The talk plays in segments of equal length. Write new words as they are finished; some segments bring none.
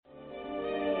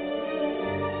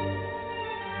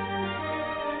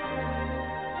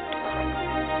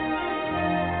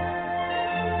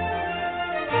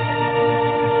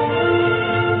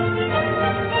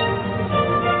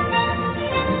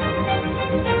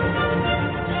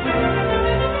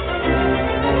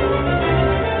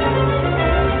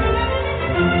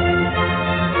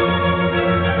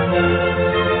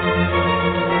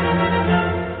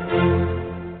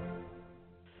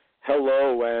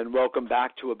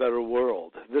back to a better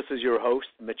world. This is your host,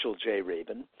 Mitchell J.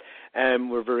 Rabin, and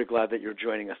we're very glad that you're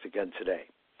joining us again today.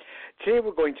 Today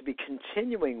we're going to be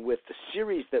continuing with the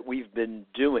series that we've been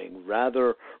doing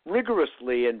rather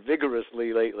rigorously and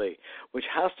vigorously lately, which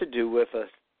has to do with a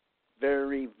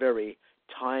very, very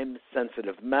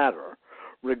time-sensitive matter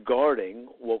regarding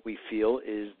what we feel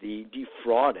is the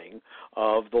defrauding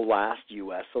of the last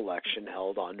U.S. election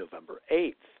held on November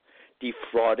 8th.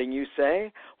 Defrauding, you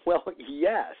say? Well,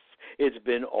 yes. It's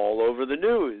been all over the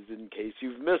news, in case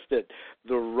you've missed it.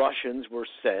 The Russians were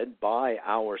said by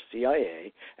our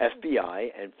CIA, FBI,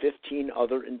 and 15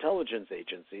 other intelligence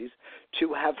agencies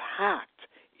to have hacked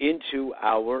into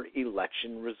our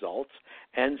election results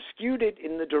and skewed it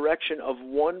in the direction of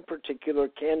one particular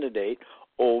candidate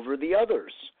over the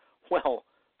others. Well,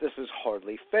 this is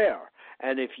hardly fair.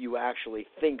 And if you actually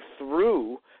think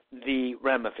through the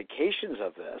ramifications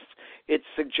of this, it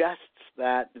suggests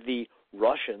that the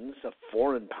Russians, a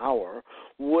foreign power,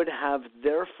 would have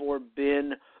therefore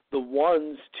been the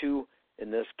ones to, in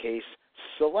this case,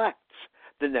 select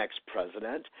the next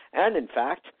president, and in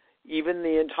fact, even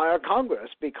the entire Congress,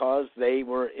 because they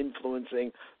were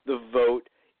influencing the vote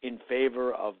in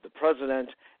favor of the president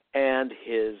and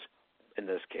his, in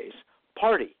this case,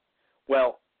 party.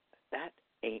 Well, that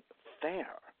ain't fair.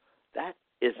 That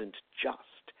isn't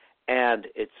just, and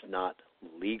it's not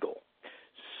legal.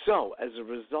 So, as a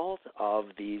result of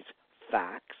these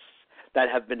facts that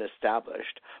have been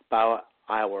established by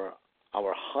our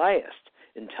highest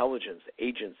intelligence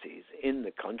agencies in the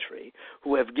country,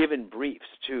 who have given briefs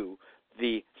to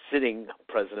the sitting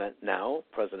president now,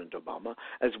 President Obama,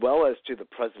 as well as to the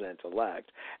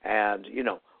president-elect, and,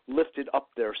 lifted up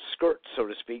their skirts, so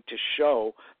to speak, to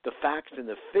show the facts and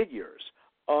the figures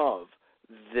of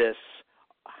this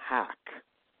hack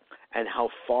and how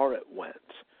far it went.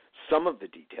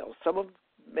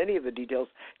 Many of the details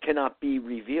cannot be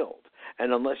revealed.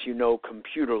 And unless you know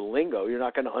computer lingo, you're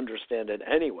not going to understand it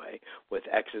anyway, with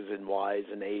X's and Y's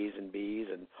and A's and B's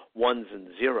and ones and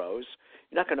zeros.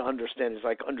 You're not going to understand. It's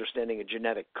like understanding a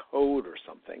genetic code or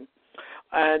something.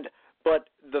 But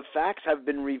the facts have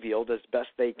been revealed as best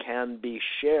they can be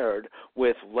shared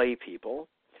with lay people.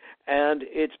 And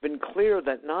it's been clear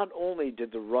that not only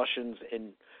did the Russians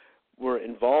were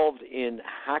involved in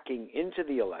hacking into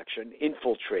the election,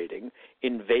 infiltrating,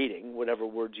 invading, whatever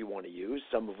words you want to use,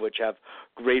 some of which have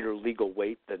greater legal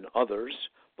weight than others,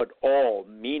 but all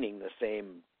meaning the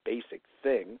same basic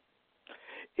thing.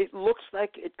 It looks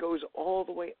like it goes all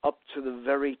the way up to the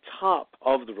very top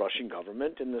of the Russian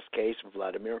government, in this case,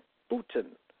 Vladimir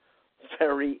Putin.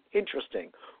 Very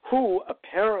interesting. Who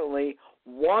apparently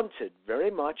wanted very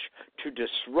much to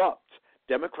disrupt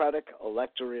democratic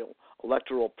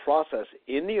electoral process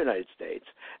in the United States,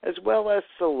 as well as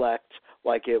select,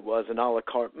 like it was an a la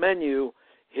carte menu,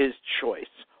 his choice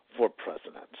for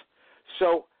president.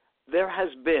 So there has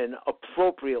been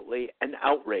appropriately an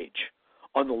outrage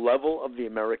on the level of the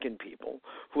American people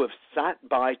who have sat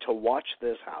by to watch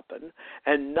this happen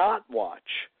and not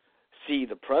see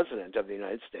the president of the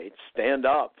United States stand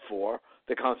up for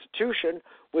the Constitution,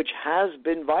 which has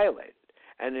been violated.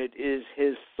 And it is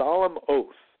his solemn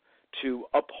oath to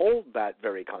uphold that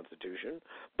very Constitution,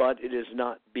 but it is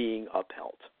not being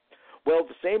upheld. Well,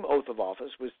 the same oath of office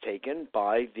was taken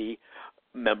by the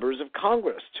members of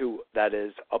Congress to, that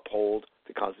is, uphold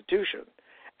the Constitution.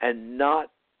 And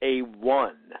not a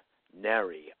one,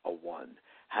 nary a one,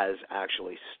 has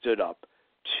actually stood up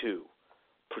to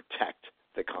protect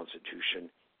the Constitution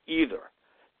either.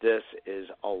 This is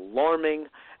alarming,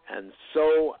 and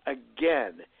so,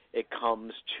 again, it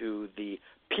comes to the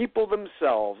people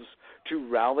themselves to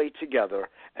rally together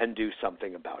and do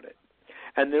something about it.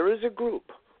 And there is a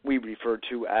group we refer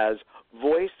to as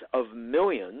Voice of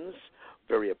Millions,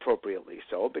 very appropriately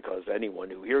so, because anyone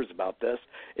who hears about this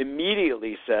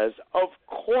immediately says, of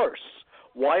course,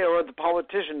 why aren't the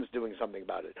politicians doing something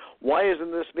about it? Why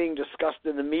isn't this being discussed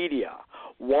in the media?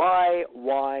 Why?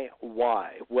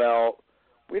 Well,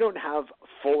 we don't have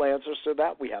full answers to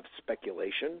that. We have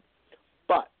speculation,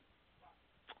 but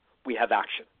we have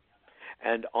action.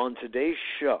 And on today's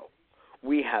show,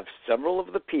 we have several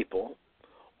of the people,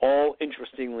 all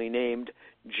interestingly named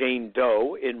Jane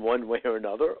Doe in one way or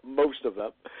another, most of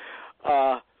them,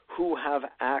 who have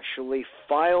actually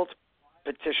filed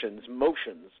petitions,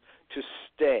 motions, to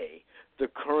stay the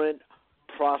current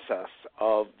process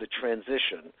of the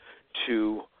transition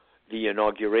to the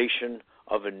inauguration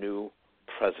of a new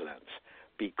president,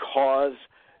 because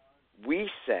we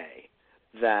say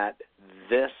that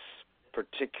this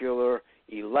particular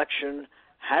election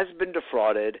has been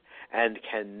defrauded and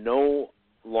can no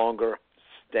longer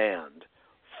stand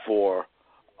for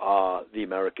the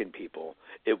American people,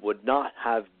 it would not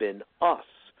have been us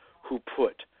who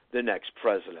put the next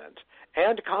president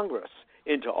and Congress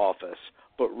into office,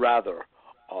 but rather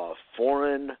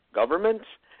foreign governments,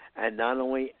 and not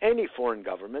only any foreign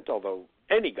government, although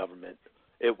any government,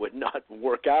 it would not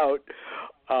work out,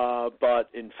 but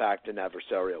in fact an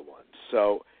adversarial one.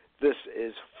 So this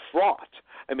is fraught.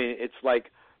 I mean, it's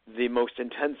like the most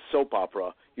intense soap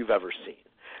opera you've ever seen.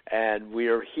 And we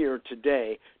are here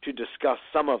today to discuss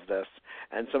some of this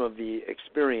and some of the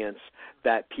experience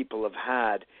that people have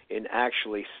had in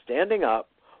actually standing up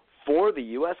for the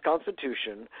U.S.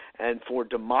 Constitution and for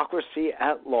democracy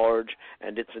at large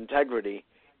and its integrity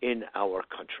in our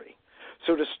country.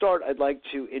 So to start, I'd like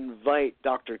to invite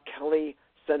Dr. Kelly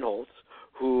Stenholtz,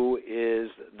 who is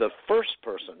the first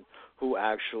person who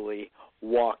actually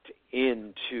walked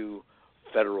into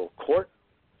federal court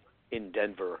in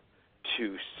Denver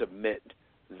to submit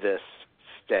this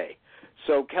stay.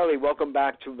 So, Kelly, welcome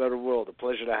back to A Better World. A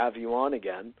pleasure to have you on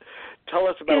again. Tell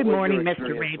us about Good what morning, your Mr.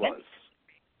 experience Raven.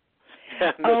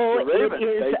 was. Oh, Raven,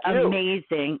 it is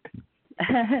amazing.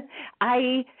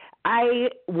 I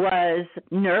was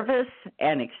nervous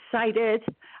and excited.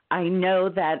 I know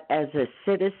that as a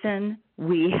citizen,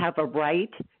 we have a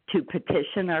right to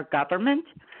petition our government.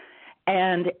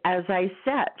 And as I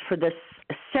sat for the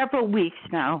several weeks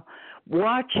now,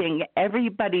 watching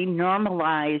everybody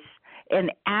normalize an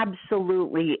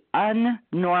absolutely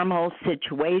unnormal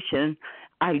situation,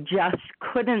 I just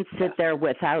couldn't sit there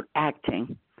without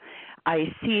acting.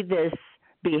 I see this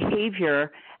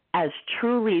behavior as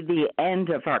truly the end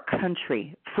of our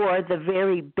country. For the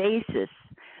very basis,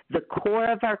 the core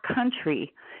of our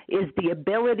country is the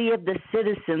ability of the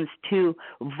citizens to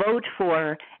vote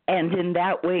for and in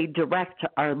that way direct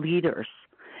our leaders.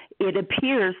 It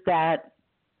appears that,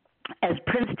 as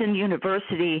Princeton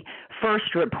University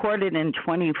first reported in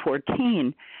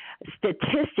 2014,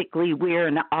 statistically we're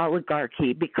an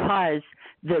oligarchy because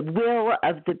the will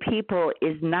of the people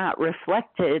is not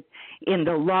reflected in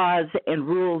the laws and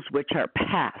rules which are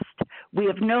passed. We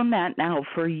have known that now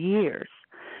for years.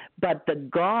 But the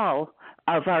gall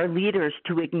of our leaders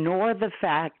to ignore the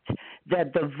fact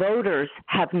that the voters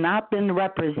have not been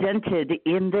represented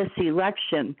in this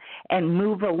election and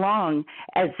move along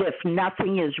as if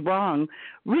nothing is wrong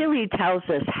really tells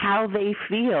us how they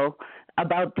feel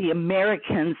about the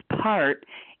Americans' part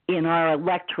in our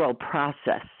electoral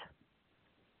process.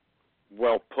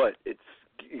 Well put. It's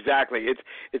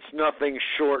nothing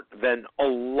short than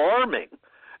alarming.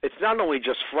 It's not only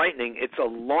just frightening, it's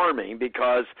alarming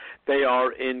because they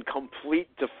are in complete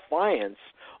defiance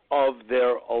of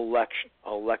their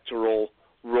electoral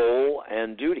role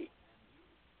and duty.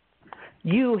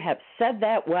 You have said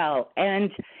that well,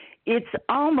 and it's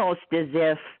almost as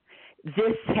if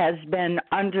this has been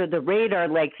under the radar,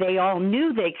 like they all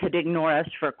knew they could ignore us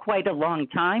for quite a long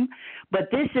time,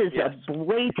 but this is a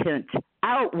blatant,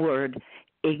 outward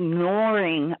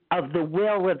ignoring of the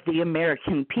will of the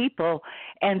American people,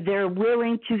 and they're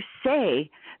willing to say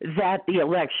that the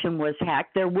election was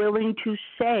hacked. They're willing to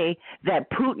say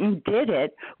that Putin did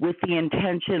it with the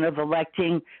intention of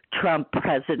electing Trump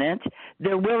president.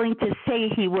 They're willing to say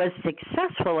he was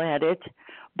successful at it,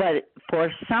 but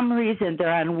for some reason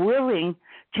they're unwilling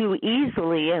to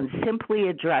easily and simply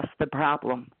address the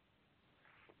problem.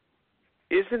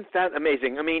 Isn't that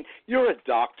amazing? I mean, you're a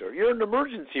doctor. You're an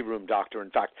emergency room doctor, in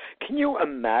fact. Can you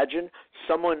imagine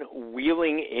someone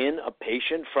wheeling in a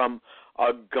patient from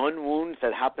a gun wound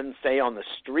that happens, say, on the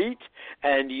street,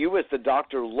 and you as the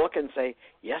doctor look and say,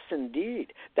 yes,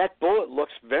 indeed, that bullet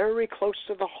looks very close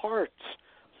to the heart.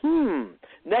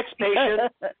 Next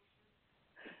patient.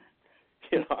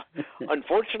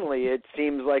 Unfortunately, it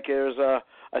seems like there's a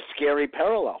scary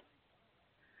parallel.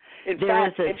 There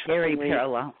is a scary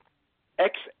parallel.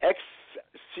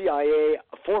 Ex-CIA,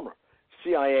 former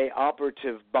CIA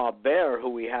operative Bob Baer, who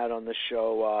we had on the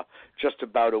show just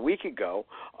about a week ago,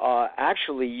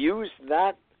 actually used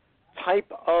that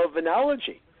type of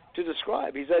analogy to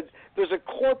describe. He said, there's a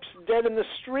corpse dead in the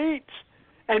street,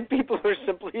 and people are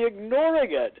simply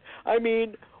ignoring it. I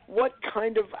mean, what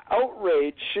kind of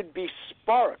outrage should be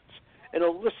sparked and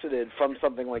elicited from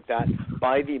something like that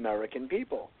by the American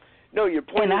people? No, your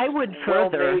point and is I would well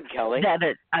further made, Kelly. That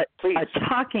a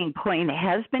talking point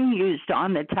has been used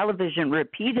on the television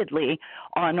repeatedly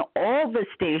on all the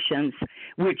stations,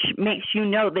 which makes you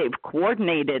know they've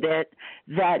coordinated it,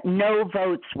 that no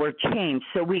votes were changed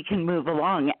so we can move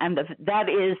along. And that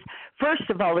is, first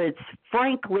of all, it's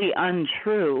frankly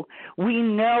untrue. We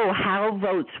know how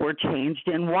votes were changed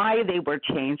and why they were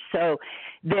changed. So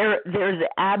there's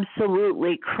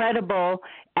absolutely credible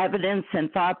evidence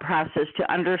and thought process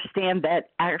to understand that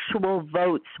actual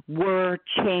votes were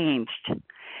changed.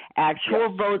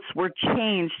 Actual votes were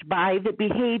changed by the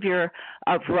behavior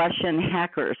of Russian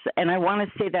hackers. And I want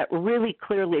to say that really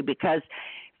clearly because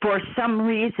for some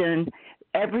reason,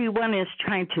 everyone is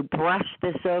trying to brush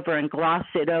this over and gloss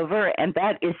it over, and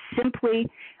that is simply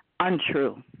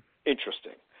untrue.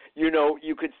 Interesting.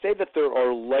 You could say that there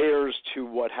are layers to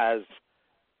what has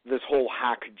this whole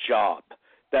hack job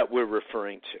that we're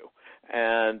referring to.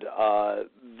 And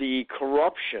the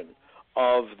corruption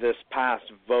of this past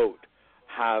vote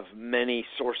have many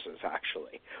sources,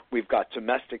 actually. We've got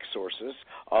domestic sources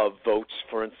of votes,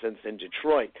 for instance, in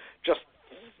Detroit, just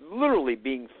literally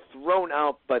being thrown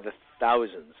out by the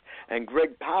thousands. And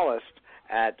Greg Palast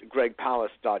at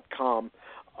gregpalast.com,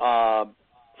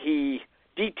 he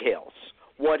details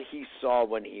what he saw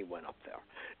when he went up there.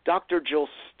 Dr. Jill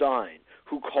Stein,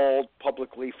 who called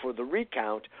publicly for the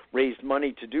recount, raised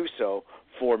money to do so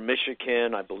for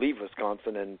Michigan, I believe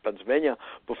Wisconsin, and Pennsylvania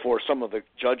before some of the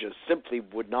judges simply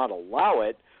would not allow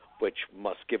it, which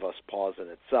must give us pause in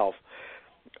itself.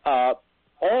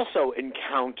 Also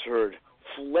encountered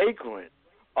flagrant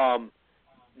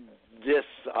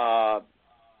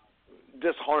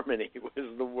disharmony was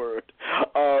the word,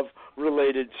 of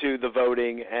related to the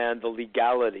voting and the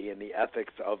legality and the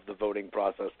ethics of the voting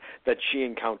process that she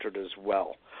encountered as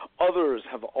well. Others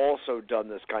have also done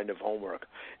this kind of homework,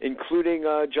 including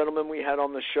a gentleman we had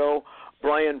on the show,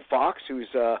 Brian Fox,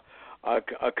 who's a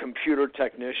computer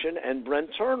technician, and Brent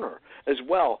Turner as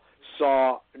well,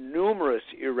 saw numerous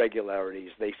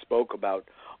irregularities they spoke about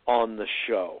on the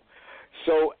show.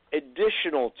 So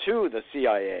additional to the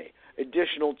CIA,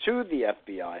 additional to the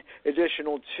FBI,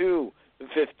 additional to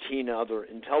 15 other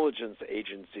intelligence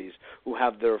agencies who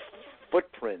have their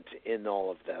footprint in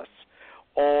all of this,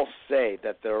 all say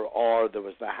that there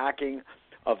was the hacking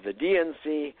of the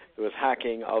DNC, there was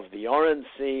hacking of the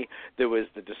RNC, there was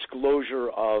the disclosure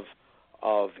of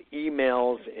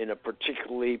emails in a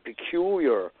particularly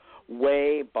peculiar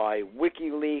way by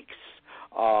WikiLeaks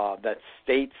that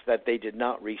states that they did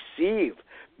not receive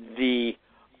the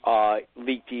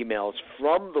leaked emails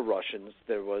from the Russians.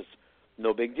 There was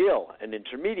no big deal. An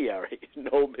intermediary,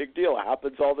 no big deal. It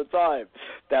happens all the time.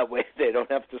 That way they don't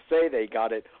have to say they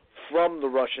got it from the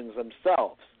Russians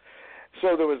themselves.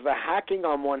 So there was the hacking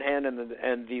on one hand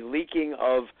and the leaking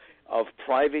of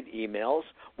private emails,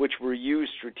 which were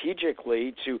used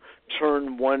strategically to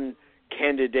turn one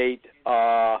candidate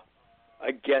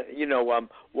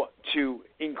to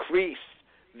increase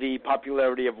the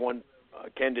popularity of one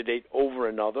candidate over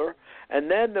another. And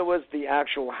then there was the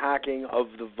actual hacking of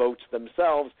the votes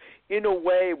themselves in a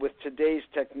way with today's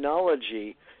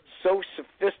technology so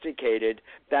sophisticated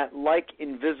that, like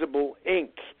invisible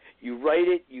ink, you write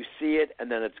it, you see it, and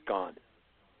then it's gone.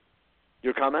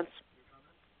 Your comments?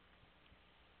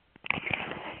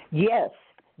 Yes.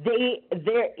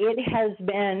 It has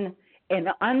been an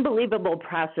unbelievable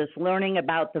process learning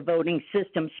about the voting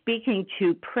system, speaking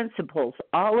to principals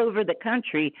all over the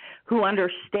country who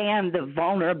understand the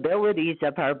vulnerabilities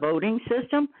of our voting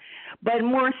system. But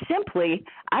more simply,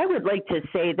 I would like to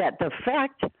say that the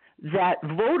fact that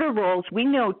voter rolls, we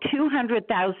know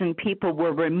 200,000 people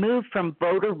were removed from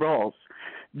voter rolls.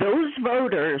 Those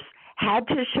voters had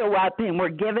to show up and were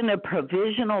given a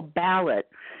provisional ballot.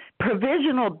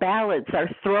 Provisional ballots are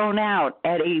thrown out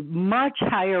at a much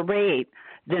higher rate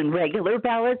than regular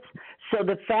ballots. So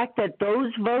the fact that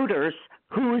those voters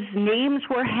whose names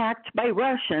were hacked by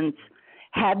Russians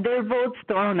had their votes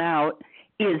thrown out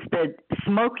is the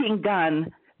smoking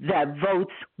gun that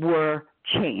votes were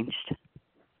changed.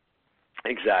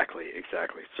 Exactly.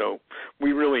 So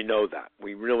we really know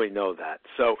that.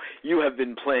 So you have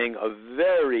been playing a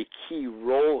very key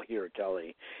role here,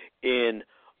 Kelly, in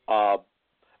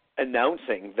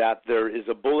announcing that there is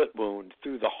a bullet wound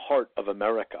through the heart of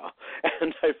America.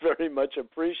 And I very much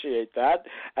appreciate that,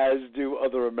 as do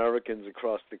other Americans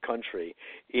across the country,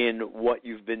 in what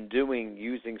you've been doing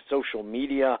using social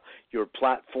media, your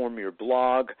platform, your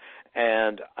blog,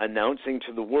 and announcing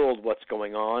to the world what's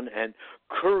going on and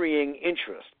currying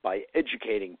interest by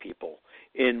educating people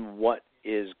in what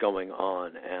is going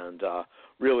on. And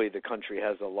really the country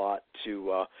has a lot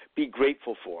to be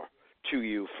grateful to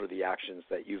you for the actions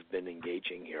that you've been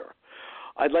engaging here.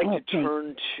 I'd like to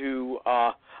turn to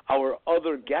our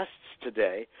other guests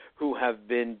today who have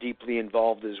been deeply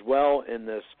involved as well in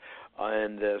this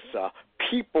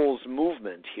people's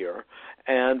movement here.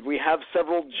 And we have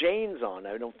several Janes on.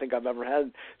 I don't think I've ever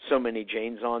had so many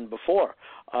Janes on before.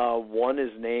 One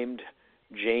is named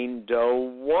Jane Doe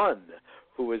 1,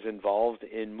 who is involved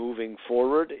in moving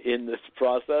forward in this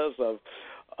process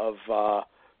of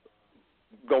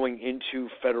going into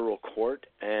federal court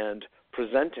and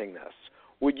presenting this.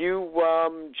 Would you,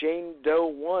 Jane Doe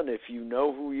 1, if you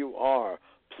know who you are,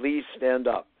 please stand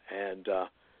up and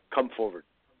come forward.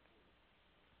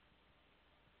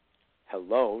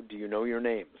 Hello, do you know your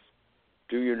names?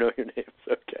 Do you know your names?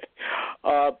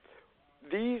 Okay.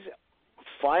 These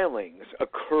filings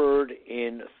occurred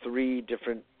in 3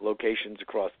 different locations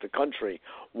across the country.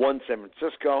 One San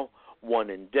Francisco, one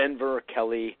in Denver.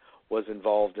 Kelly was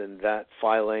involved in that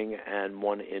filing, and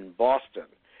one in Boston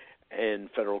in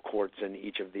federal courts in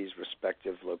each of these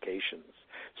respective locations.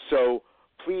 So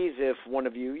please, if one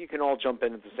of you can all jump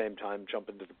in at the same time, jump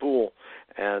into the pool,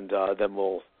 and then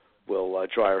we'll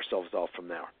dry ourselves off from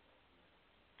there.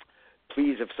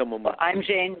 Please, if someone would I'm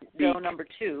Jane Doe speak. number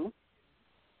 2.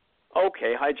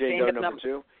 Okay, hi Jane Doe number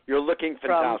 2. You're looking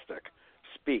fantastic.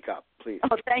 Speak up, please.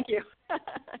 Oh, thank you.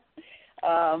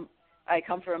 I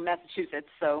come from Massachusetts,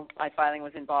 so my filing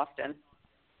was in Boston.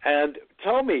 And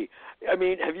tell me, I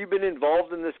mean, have you been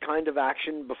involved in this kind of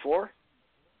action before?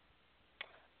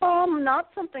 Not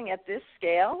something at this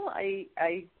scale. I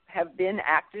have been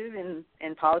active in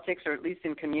politics, or at least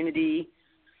in community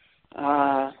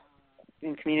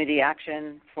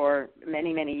action for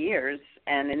many, many years.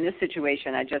 And in this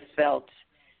situation, I just felt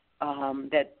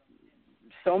that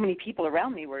so many people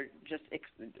around me were just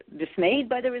dismayed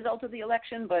by the result of the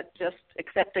election, but just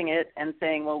accepting it and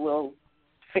saying, well, we'll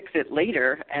fix it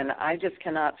later. And I just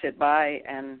cannot sit by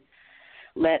and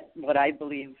let what I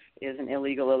believe is an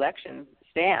illegal election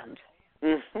stand.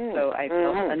 Mm-hmm. So I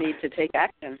felt a need to take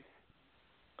action.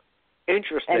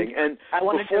 Interesting. And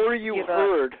before you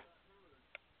heard...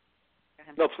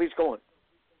 No, please go on.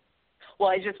 Well,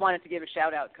 I just wanted to give a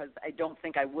shout-out because I don't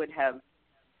think I would have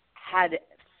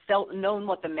known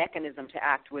what the mechanism to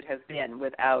act would have been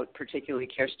without particularly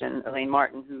Kirsten Elaine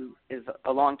Martin, who is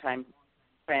a longtime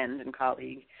friend and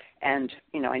colleague. And,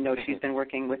 I know she's been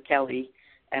working with Kelly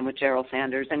and with Gerald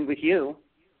Sanders and with you.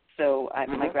 So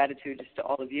my gratitude is to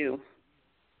all of you.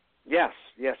 Yes.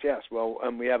 Well,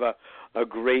 we have a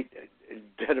great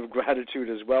debt of gratitude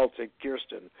as well to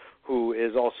Kirsten, who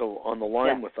is also on the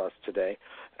line with us today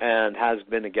and has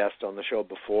been a guest on the show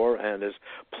before and is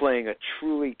playing a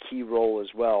truly key role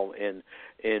as well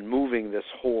in moving this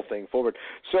whole thing forward.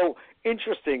 So,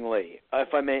 interestingly,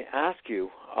 if I may ask you,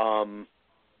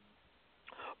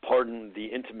 pardon the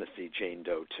intimacy, Jane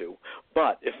Doe 2,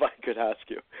 but if I could ask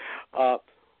you,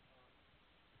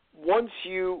 once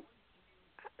you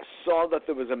saw that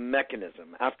there was a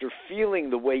mechanism, after feeling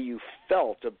the way you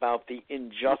felt about the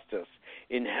injustice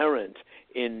inherent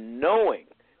in knowing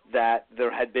that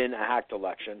there had been a hacked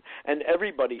election and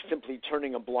everybody simply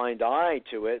turning a blind eye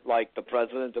to it, like the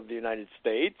President of the United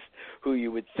States, who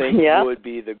you would think would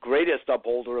be the greatest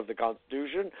upholder of the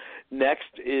Constitution.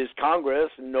 Next is Congress.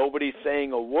 Nobody's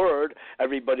saying a word.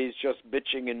 Everybody's just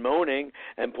bitching and moaning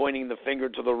and pointing the finger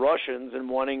to the Russians and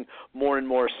wanting more and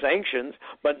more sanctions,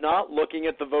 but not looking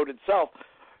at the vote itself.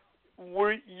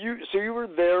 So you were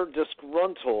there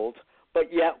disgruntled, but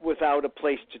yet without a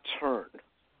place to turn.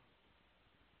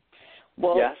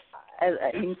 Well,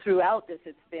 throughout this,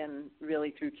 it's been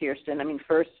really through Kirsten.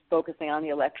 First focusing on the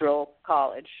Electoral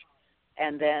College,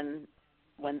 and then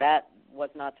when that was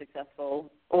not successful,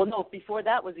 before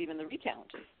that was even the recount.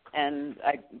 And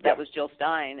that was Jill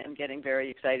Stein, and getting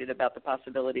very excited about the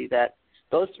possibility that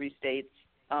those 3 states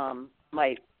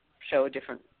might show a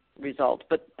different result.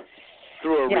 But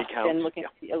through a recount. And looking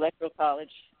at the Electoral College,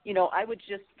 I would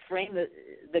just frame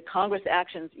the Congress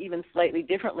actions even slightly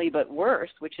differently, but worse,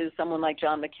 which is someone like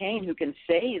John McCain who can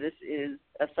say this is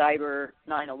a cyber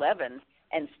 9/11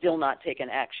 and still not take an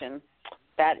action.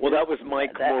 That was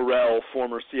Mike Morrell,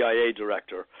 former CIA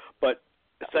director, but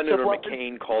Senator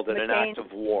McCain called it an act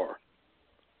of war.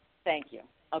 Thank you.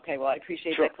 Okay, well, I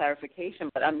appreciate that clarification,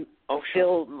 but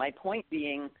still my point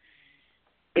being,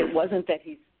 it wasn't that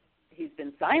he's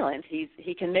been silent.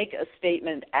 He can make a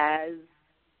statement as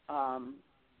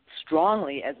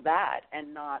strongly as that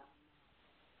and not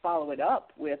follow it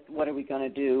up with what are we going to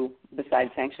do besides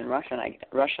sanction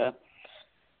Russia.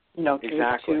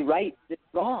 To right this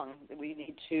wrong. We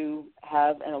need to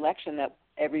have an election that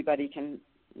everybody can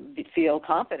feel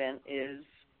confident is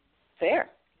fair,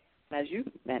 as you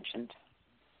mentioned.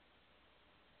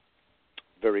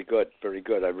 Very good, very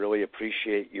good. I really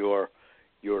appreciate your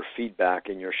feedback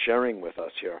and your sharing with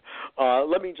us here.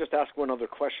 Let me just ask one other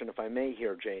question, if I may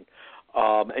here, Jane.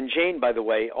 And Jane, by the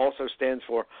way, also stands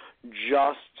for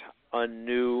Just a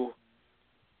New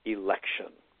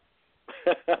Election.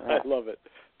 I love it.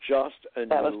 Just a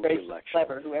That was new very election.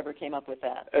 clever, whoever came up with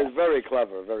that. It's very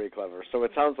clever, very clever. So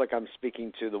it sounds like I'm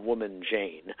speaking to the woman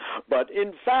Jane, but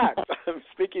in fact, I'm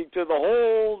speaking to the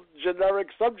whole generic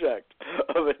subject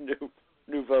of a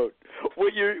new vote.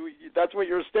 That's what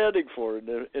you're standing for,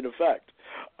 in effect,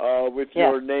 with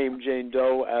your name Jane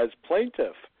Doe as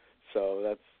plaintiff.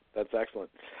 So that's excellent.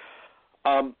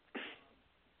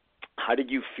 How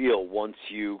did you feel once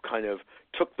you kind of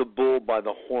took the bull by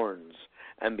the horns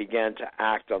and began to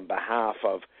act on behalf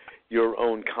of your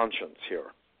own conscience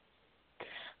here?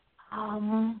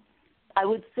 I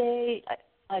would say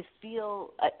I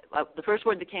feel the first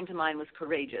word that came to mind was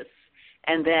courageous,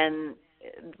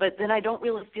 but then I don't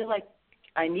really feel like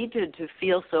I need to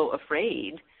feel so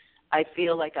afraid. I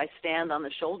feel like I stand on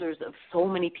the shoulders of so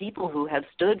many people who have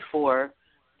stood for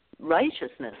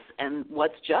righteousness and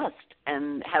what's just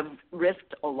and have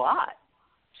risked a lot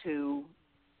to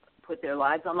put their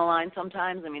lives on the line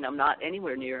sometimes. I mean, I'm not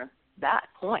anywhere near that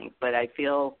point, but I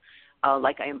feel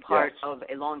like I am part of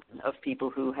a long line of people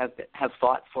who have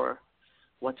fought for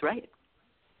what's right.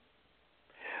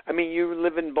 I mean, you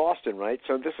live in Boston, right?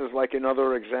 So this is like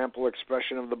another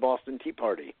expression of the Boston Tea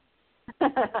Party.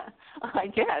 I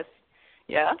guess.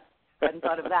 Yeah. I hadn't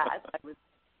thought of that.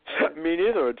 Me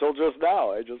neither until just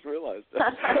now. I just realized.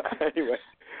 Anyway,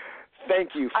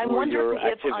 thank you for your activity. I'm wondering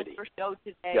if on your show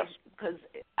today, because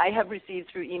I have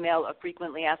received through email a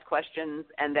frequently asked questions,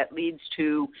 and that leads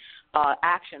to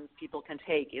actions people can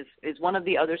take. Is one of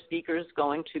the other speakers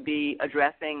going to be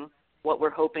addressing what we're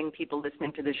hoping people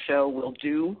listening to this show will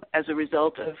do as a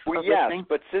result of listening? Yes,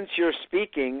 but since you're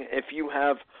speaking, if you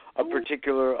have a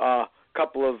particular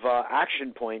couple of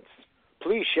action points,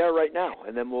 please share right now,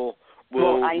 and then we'll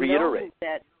reiterate. I know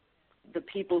that the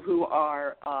people who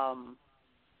are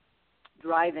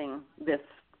driving this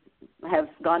have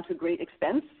gone to great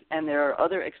expense, and there are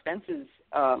other expenses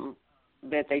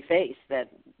that they face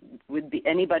that would be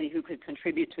anybody who could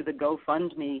contribute to the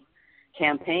GoFundMe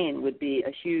campaign would be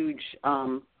a huge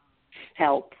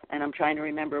help. And I'm trying to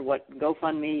remember what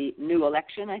GoFundMe New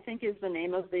Election, I think, is the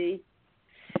name of the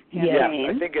campaign.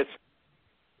 Yeah, I think it's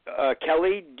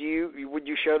Kelly. Would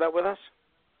you share that with us?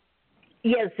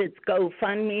 Yes, it's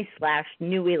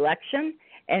GoFundMe/New Election,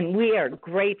 and we are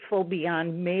grateful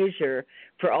beyond measure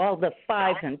for all the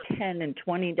 $5 and $10 and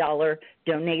 $20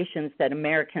 donations that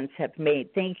Americans have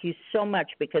made. Thank you so much,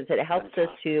 because it helps us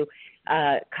to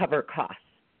cover costs.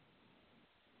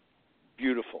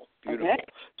 Beautiful. Okay.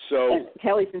 So, and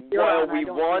Kelly, since you're while on, we I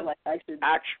don't want feel like I should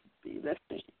be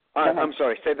listening. I'm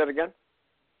sorry, say that again?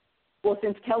 Well,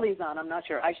 since Kelly's on, I'm not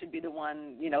sure I should be the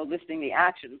one, listing the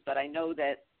actions, but I know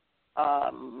that,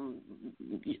 or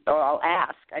I'll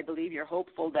ask, I believe you're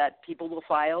hopeful that people will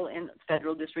file in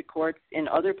federal district courts in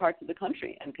other parts of the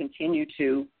country and continue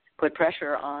to put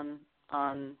pressure on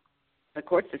the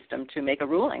court system to make a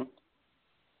ruling.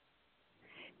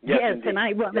 Yes, and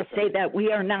I want to say that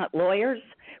we are not lawyers.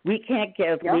 We can't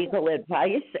give legal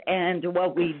advice, and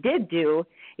what we did do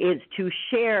is to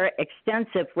share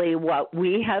extensively what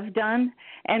we have done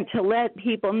and to let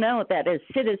people know that as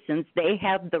citizens they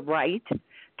have the right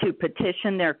to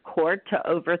petition their court to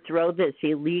overthrow this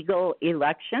illegal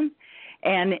election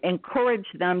and encourage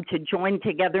them to join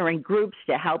together in groups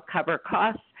to help cover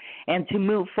costs and to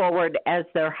move forward as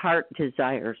their heart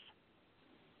desires.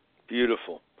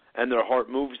 Beautiful. And their heart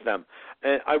moves them.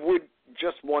 And I would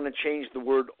just want to change the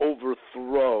word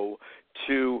overthrow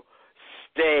to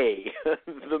stay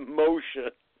the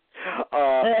motion,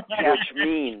 which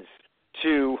means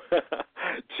to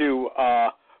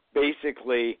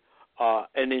basically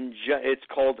it's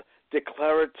called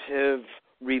declarative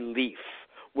relief,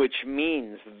 which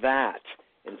means that,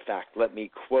 in fact, let me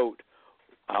quote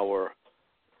our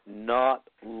not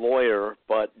lawyer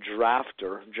but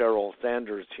drafter, Gerald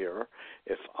Sanders here,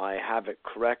 if I have it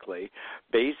correctly.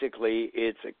 Basically,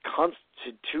 it's a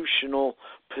constitutional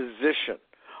position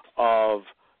of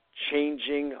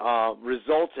changing,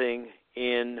 resulting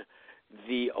in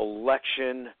the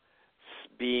election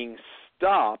being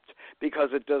stopped because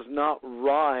it does not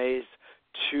rise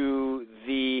to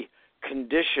the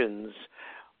conditions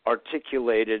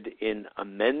articulated in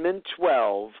Amendment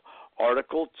 12,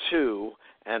 Article 2,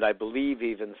 and I believe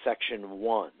even Section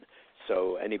 1.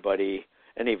 So any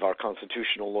of our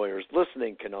constitutional lawyers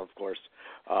listening can, of course,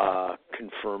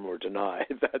 confirm or deny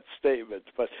that statement.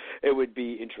 But it would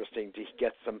be interesting to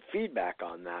get some feedback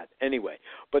on that anyway.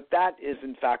 But that is,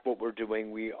 in fact, what we're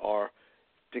doing. We are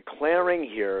declaring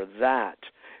here that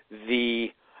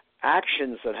the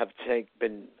actions that have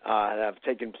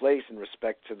taken place in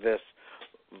respect to this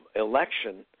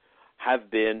election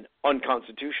have been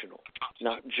unconstitutional,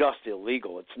 not just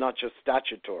illegal. It's not just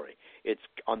statutory. It's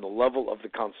on the level of the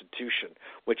Constitution,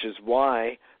 which is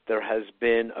why there has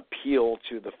been appeal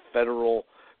to the federal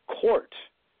court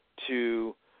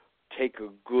to take a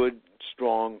good,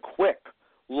 strong, quick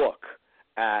look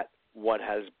at what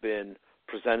has been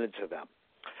presented to them.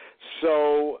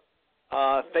 So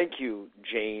thank you,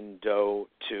 Jane Doe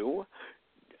 2.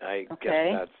 I guess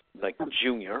that's like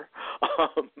junior.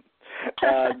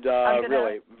 And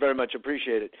really, very much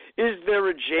appreciate it. Is there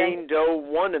a Jane Doe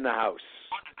 1 in the house?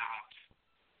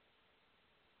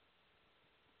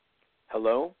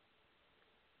 Hello?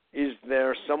 Is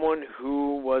there someone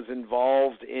who was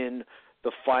involved in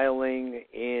the filing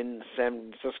in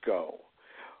San Francisco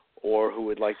or who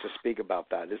would like to speak about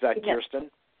that? Is that Kirsten?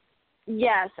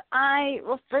 Yes.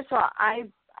 Well, first of all,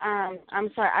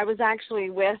 I'm sorry. I was actually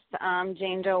with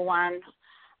Jane Doe 1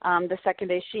 the second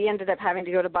day. She ended up having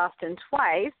to go to Boston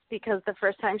twice because the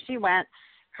first time she went,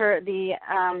 the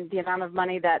amount of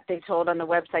money that they told on the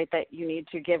website that you need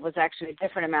to give was actually a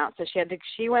different amount. So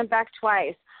she went back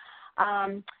twice.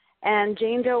 And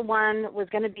Jane Doe 1 was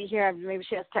going to be here. Maybe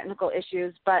she has technical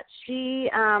issues, but she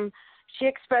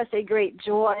expressed a great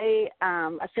joy,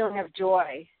 a feeling of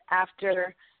joy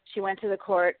after she went to the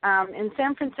court. In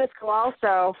San Francisco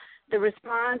also, the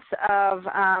response of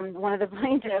one of the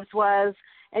plaintiffs was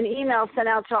an email sent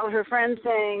out to all her friends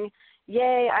saying,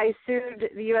 "Yay, I sued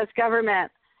the U.S.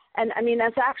 government." And, I mean,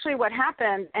 that's actually what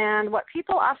happened. And what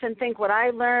people often think, what I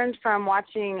learned from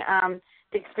watching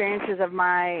the experiences of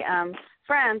my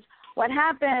friends, what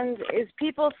happened is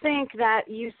people think that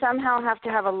you somehow have to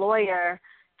have a lawyer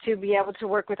to be able to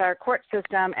work with our court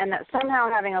system, and that somehow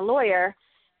having a lawyer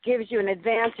gives you an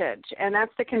advantage, and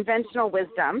that's the conventional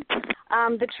wisdom.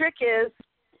 The trick is,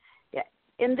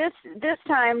 in this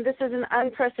time, this is an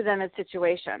unprecedented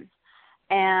situation,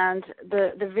 and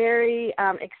the very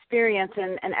experience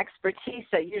and expertise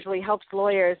that usually helps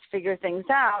lawyers figure things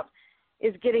out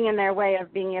is getting in their way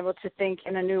of being able to think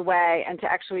in a new way and to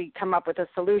actually come up with a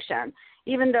solution.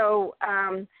 Even though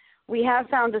we have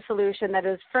found a solution that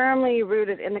is firmly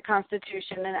rooted in the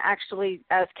Constitution and actually,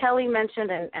 as Kelly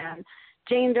mentioned and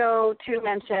Jane Doe 2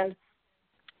 mentioned,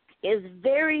 is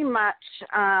very much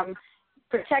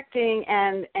protecting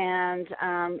and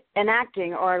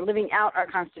enacting or living out our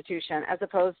Constitution as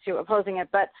opposed to opposing it.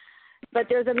 But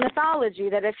there's a mythology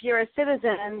that if you're a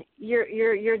citizen,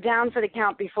 you're down for the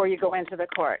count before you go into the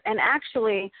court. And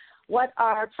actually, what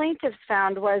our plaintiffs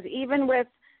found was even with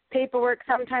paperwork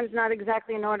sometimes not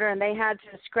exactly in order, and they had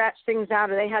to scratch things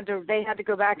out, or they had to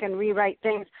go back and rewrite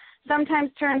things, sometimes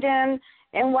turned in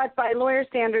what by lawyer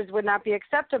standards would not be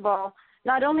acceptable.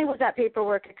 Not only was that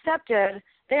paperwork accepted,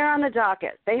 they're on the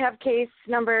docket. They have case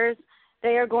numbers.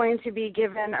 They are going to be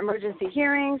given emergency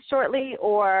hearings shortly,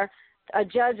 or a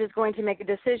judge is going to make a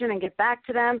decision and get back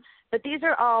to them. But these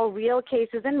are all real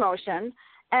cases in motion,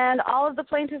 and all of the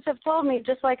plaintiffs have told me,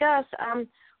 just like us,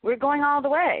 we're going all the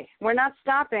way. We're not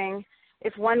stopping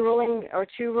if one ruling or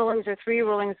two rulings or three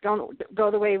rulings don't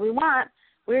go the way we want.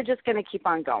 We're just going to keep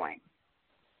on going.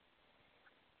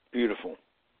 Beautiful.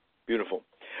 Beautiful.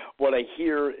 What I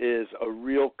hear is a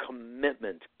real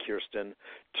commitment, Kirsten,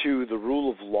 to the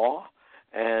rule of law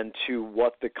and to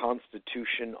what the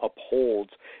Constitution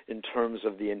upholds in terms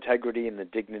of the integrity and the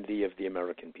dignity of the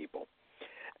American people.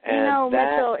 And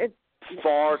Mitchell,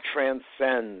 far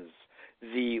transcends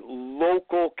the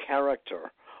local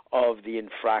character of the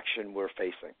infraction we're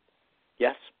facing.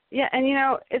 Yes? Yeah, and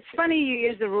it's funny you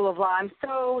use the rule of law. I'm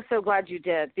so glad you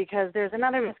did, because there's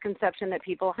another misconception that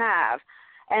people have.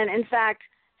 And in fact,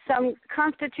 some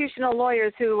constitutional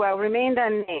lawyers who remained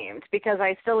unnamed, because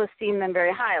I still esteem them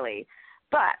very highly,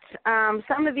 but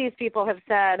some of these people have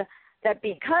said that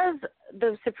because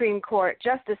the Supreme Court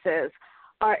justices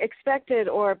are expected,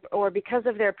 or because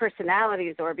of their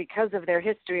personalities or because of their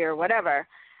history or whatever,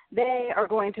 they are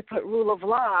going to put rule of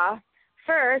law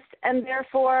first and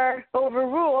therefore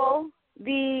overrule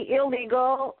the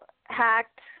illegal,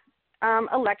 hacked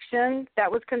election that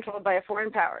was controlled by a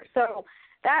foreign power. So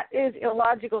that is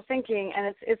illogical thinking,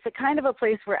 and it's the kind of a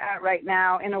place we're at right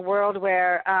now in a world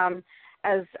where,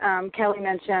 as Kelly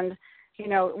mentioned,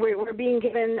 we're being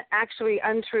given actually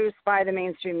untruths by the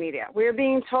mainstream media. We're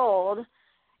being told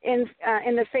in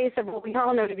the face of what we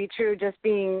all know to be true, just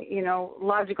being,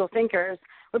 logical thinkers,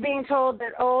 we're being told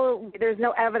that, there's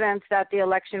no evidence that the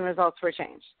election results were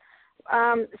changed.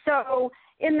 So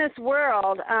in this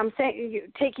world,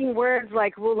 taking words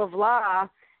like rule of law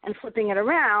and flipping it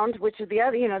around, which is the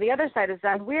other side has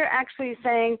done, we're actually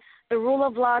saying the rule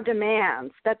of law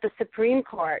demands that the Supreme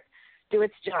Court do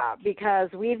its job, because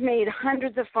we've made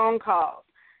hundreds of phone calls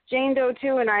Jane Doe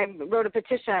too, and I wrote a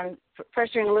petition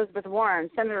pressuring Elizabeth Warren,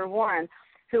 Senator Warren,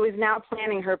 who is now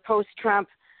planning her post-Trump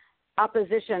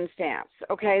opposition stance.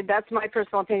 Okay, that's my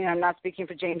personal opinion. I'm not speaking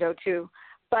for Jane Doe too.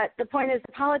 But the point is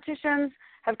the politicians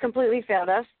have completely failed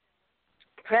us.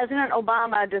 President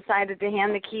Obama decided to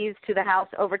hand the keys to the House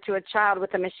over to a child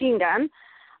with a machine gun.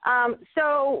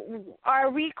 So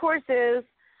our recourse is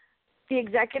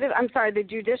the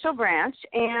judicial branch,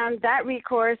 and that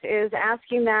recourse is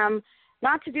asking them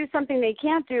not to do something they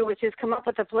can't do, which is come up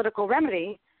with a political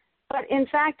remedy, but in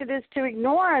fact it is to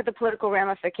ignore the political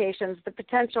ramifications, the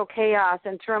potential chaos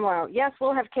and turmoil. Yes,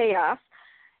 we'll have chaos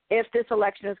if this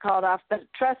election is called off, but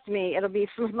trust me, it'll be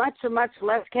much, much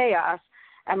less chaos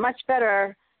and much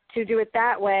better to do it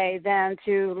that way than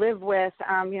to live with,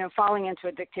 falling into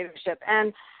a dictatorship.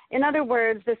 And in other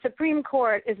words, the Supreme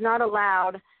Court is not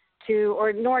allowed to,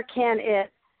 or nor can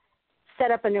it,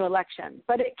 set up a new election.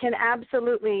 But it can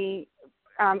absolutely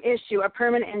issue a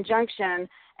permanent injunction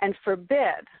and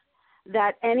forbid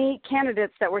that any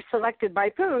candidates that were selected by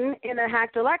Putin in a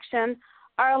hacked election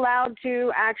are allowed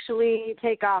to actually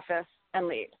take office and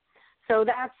lead. So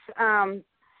that's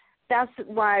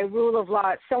why rule of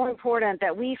law is so important,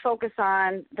 that we focus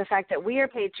on the fact that we are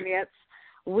patriots,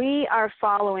 we are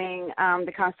following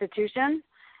the Constitution,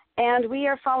 and we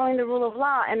are following the rule of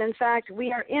law. And in fact,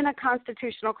 we are in a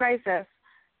constitutional crisis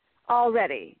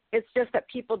already. It's just that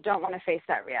people don't want to face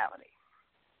that reality.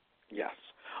 Yes.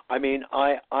 I mean,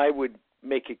 I would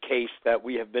make a case that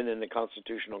we have been in a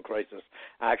constitutional crisis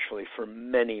actually for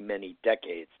many, many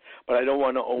decades. But I don't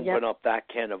want to open up that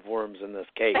can of worms in this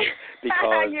case,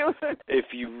 because if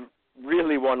you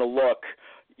really want to look,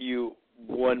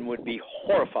 one would be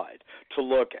horrified to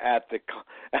look at the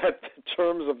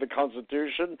terms of the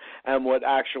Constitution and what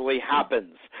actually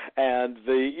happens, and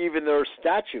even there are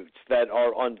statutes that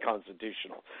are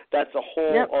unconstitutional. That's a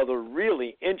whole other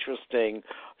really interesting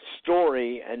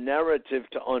story and narrative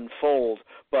to unfold,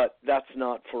 but that's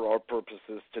not for our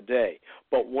purposes today.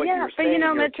 But what you're saying,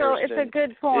 Mitchell, Kirsten, it's a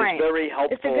good point. Is very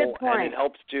helpful, it's a good point. And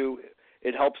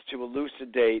it helps to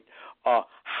elucidate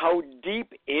how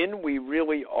deep in we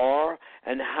really are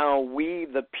and how we,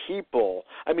 the people,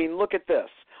 I mean, look at this.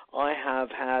 I have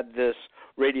had this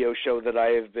radio show that I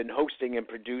have been hosting and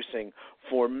producing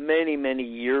for many, many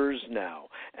years now,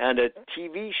 and a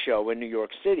TV show in New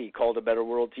York City called A Better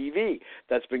World TV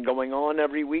that's been going on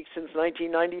every week since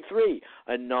 1993,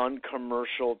 a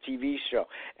non-commercial TV show.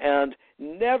 And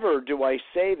never do I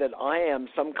say that I am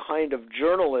some kind of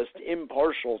journalist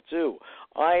impartial too.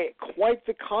 I, quite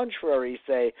the contrary,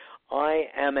 say I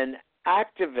am an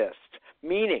activist,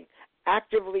 meaning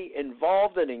actively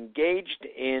involved and engaged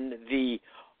in the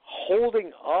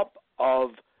holding up of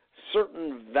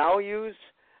certain values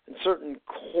and certain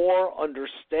core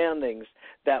understandings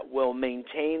that will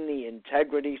maintain the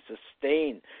integrity,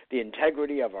 sustain the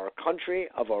integrity of our country,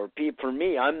 of our people. For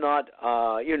me, I'm not,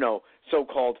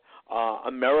 so-called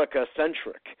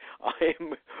America-centric.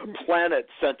 I'm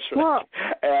planet-centric. Well,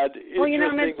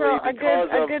 Mitchell,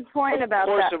 a good point about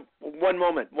that. One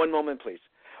moment, please.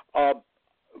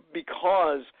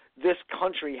 Because this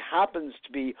country happens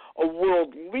to be a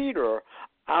world leader,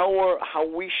 how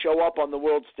we show up on the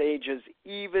world stage is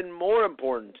even more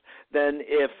important than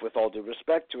if, with all due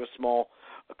respect, to a small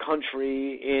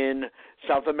country in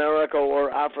South America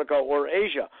or Africa or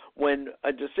Asia. When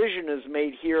a decision is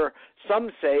made here,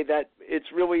 some say that it's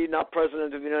really not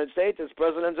President of the United States, it's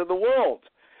President of the world.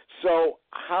 So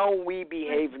how we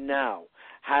behave now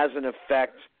has an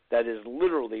effect that is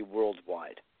literally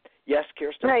worldwide. Yes,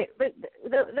 Kirsten? Right, but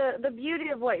the beauty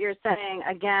of what you're saying,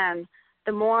 again,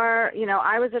 the more,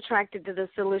 I was attracted to the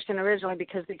solution originally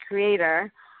because the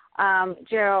creator,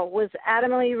 Gerald, was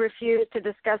adamantly refused to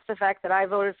discuss the fact that I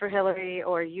voted for Hillary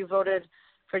or you voted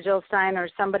for Jill Stein or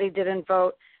somebody didn't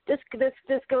vote. This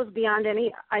goes beyond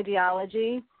any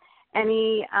ideology,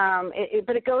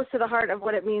 but it goes to the heart of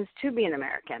what it means to be an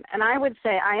American. And I would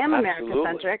say I am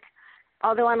America-centric,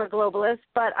 although I'm a globalist,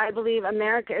 but I believe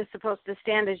America is supposed to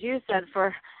stand, as you said, for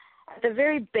at the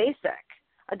very basic.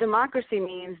 A democracy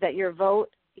means that your vote,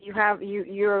 you have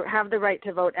the right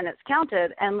to vote and it's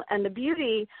counted. And the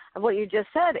beauty of what you just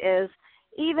said is,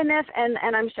 even if, and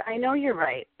I know you're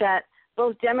right, that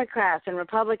both Democrats and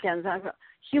Republicans,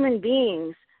 human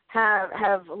beings,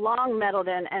 have long meddled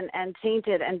in and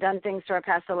tainted and done things to our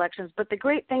past elections. But the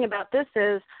great thing about this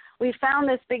is we found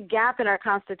this big gap in our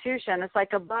Constitution. It's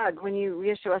like a bug. When you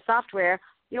reissue a software,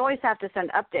 you always have to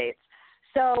send updates.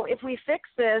 So if we fix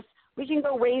this, we can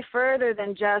go way further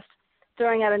than just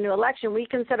throwing out a new election. We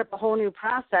can set up a whole new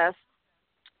process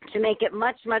to make it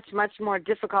much, much, much more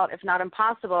difficult, if not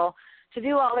impossible, to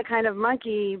do all the kind of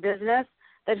monkey business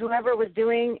that whoever was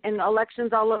doing in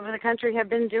elections all over the country have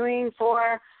been doing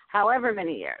for however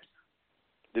many years.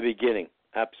 The beginning.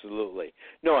 Absolutely.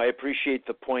 No, I appreciate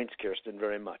the points, Kirsten,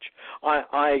 very much.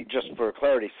 I just for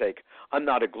clarity's sake, I'm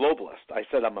not a globalist. I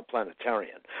said I'm a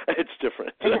planetarian. It's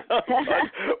different.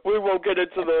 But we won't get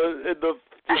into the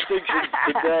distinctions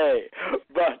today.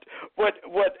 But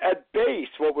what at base,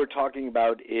 what we're talking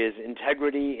about is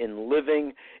integrity in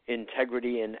living,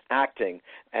 integrity in acting,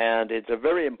 and it's a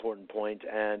very important point.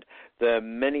 And the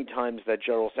many times that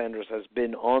Cheryl Sanders has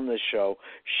been on the show,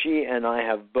 she and I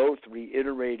have both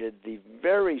reiterated the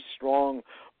very strong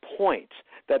point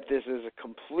that this is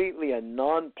completely a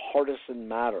nonpartisan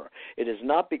matter. It is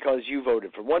not because you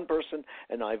voted for one person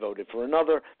and I voted for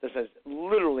another. This has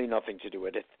literally nothing to do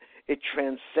with it. It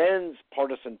transcends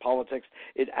partisan politics.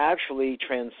 It actually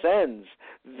transcends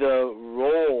the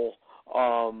role,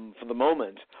 for the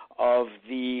moment, of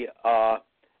the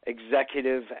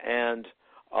executive and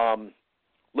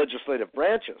legislative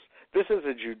branches. This is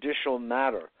a judicial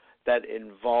matter that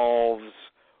involves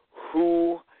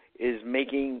who is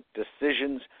making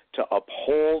decisions to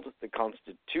uphold the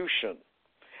Constitution.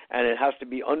 And it has to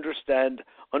be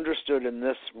understood in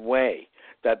this way,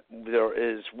 that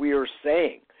we are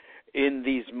saying in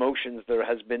these motions there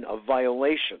has been a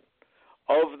violation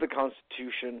of the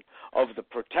Constitution, of the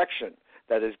protection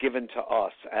that is given to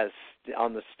us as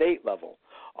on the state level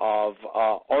of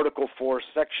Article 4,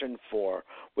 Section 4,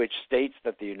 which states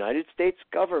that the United States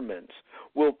government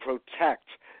will protect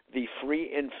the free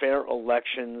and fair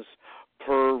elections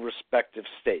per respective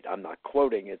state. I'm not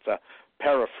quoting, it's a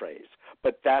paraphrase,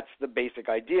 but that's the basic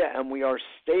idea, and we are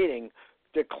stating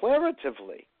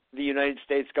declaratively the United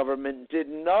States government did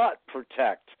not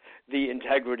protect the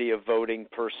integrity of voting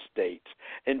per state.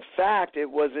 In fact, it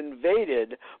was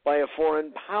invaded by a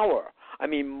foreign power. I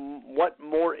mean, what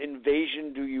more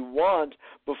invasion do you want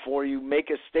before you make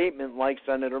a statement like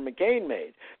Senator McCain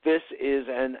made? This is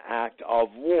an act of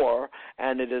war,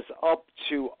 and it is up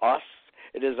to us,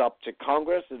 it is up to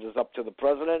Congress, it is up to the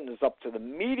president, it is up to the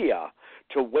media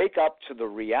to wake up to the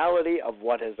reality of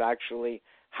what has actually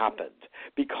happened.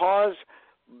 Because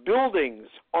buildings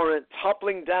aren't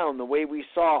toppling down the way we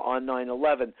saw on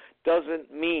 9/11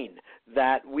 doesn't mean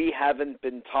that we haven't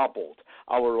been toppled.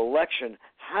 Our election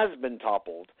has been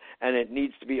toppled, and it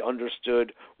needs to be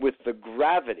understood with the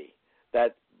gravity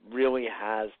that really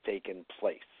has taken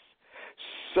place.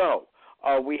 So,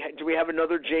 do we have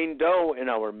another Jane Doe in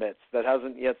our midst that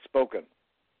hasn't yet spoken?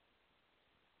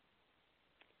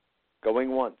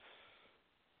 Going once.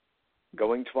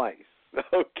 Going twice.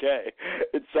 Okay.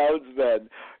 It sounds then.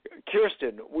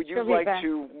 Kirsten, would you like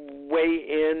to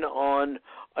weigh in on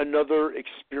another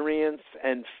experience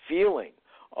and feeling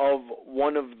of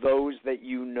one of those that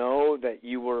you know that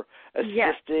you were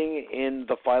assisting in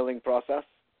the filing process?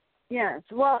 Yes.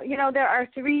 Well, there are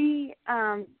three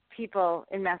people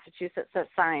in Massachusetts that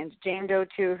signed. Jane Doe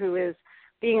 2, who is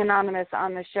being anonymous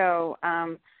on the show,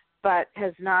 but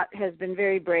has been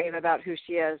very brave about who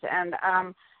she is. And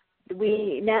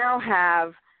we now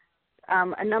have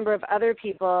a number of other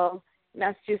people,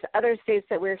 Massachusetts, other states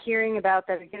that we're hearing about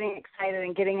that are getting excited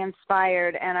and getting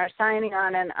inspired and are signing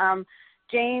on. And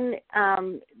Jane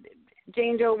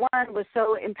Doe 1 was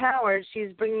so empowered,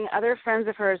 she's bringing other friends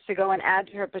of hers to go and add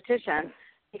to her petition,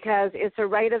 because it's a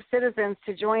right of citizens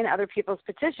to join other people's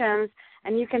petitions,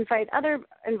 and you can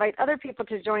invite other people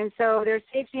to join. So there's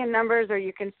safety in numbers, or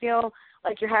you can feel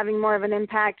like you're having more of an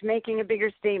impact, making a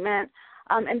bigger statement.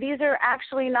 And these are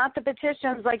actually not the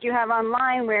petitions like you have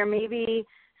online where maybe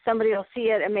somebody will see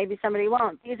it and maybe somebody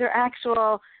won't. These are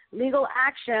actual legal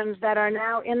actions that are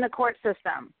now in the court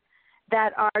system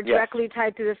that are directly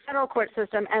tied to the federal court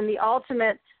system. And the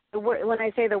ultimate, when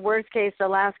I say the worst case, the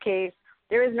last case,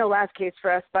 there is no last case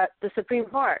for us but the Supreme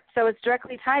Court. So it's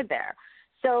directly tied there.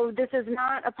 So this is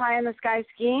not a pie-in-the-sky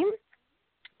scheme.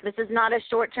 This is not a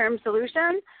short-term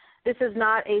solution. This is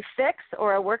not a fix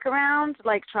or a workaround,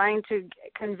 like trying to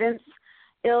convince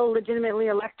illegitimately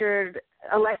elected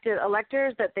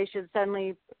electors that they should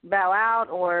suddenly bow out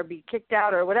or be kicked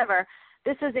out or whatever.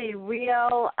 This is a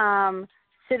real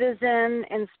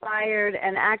citizen-inspired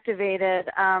and activated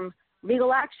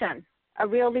legal action, a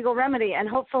real legal remedy. And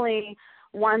hopefully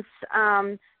once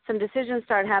some decisions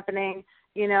start happening,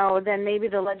 then maybe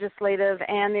the legislative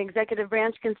and the executive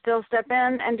branch can still step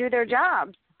in and do their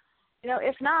jobs.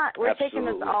 If not, we're taking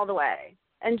this all the way.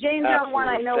 And Jane Doe 1,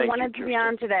 I know, wanted to be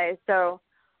on today, so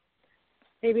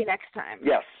maybe next time.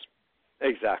 Yes,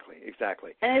 exactly.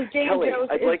 And is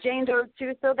Jane Doe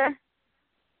 2 still there?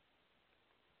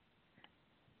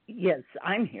 Yes,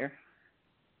 I'm here.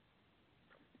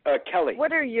 Kelly.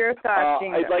 What are your thoughts,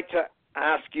 Jane Doe? I'd like to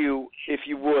ask you, if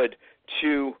you would,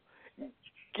 to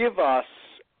give us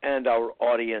and our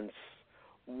audience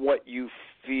what you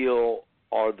feel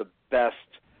are the best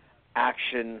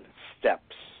action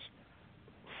steps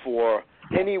for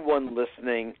anyone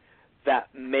listening that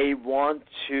may want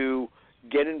to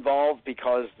get involved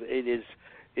because it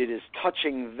is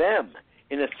touching them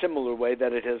in a similar way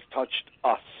that it has touched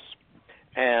us,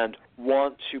 and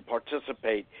want to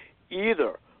participate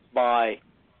either by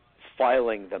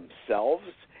filing themselves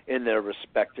in their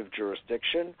respective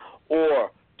jurisdiction,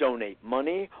 or donate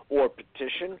money, or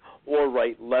petition, or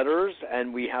write letters.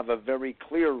 And we have a very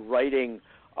clear writing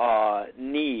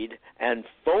need and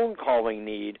phone calling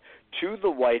need to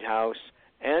the White House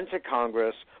and to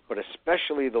Congress, but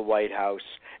especially the White House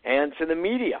and to the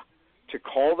media, to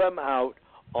call them out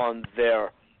on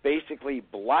their basically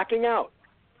blacking out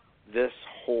this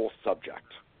whole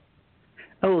subject.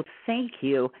 Oh, thank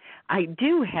you. I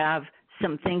do have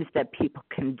some things that people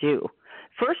can do.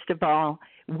 First of all,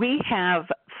 we have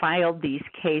filed these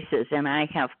cases, and I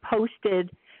have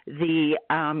posted the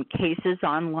cases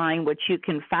online, which you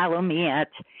can follow me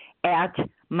at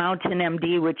Mountain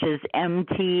MD, which is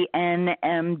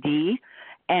MTNMD,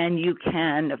 and you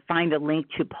can find a link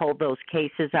to pull those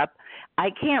cases up.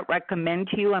 I can't recommend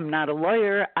to you. I'm not a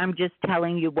lawyer. I'm just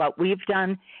telling you what we've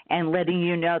done and letting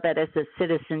you know that as a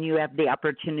citizen you have the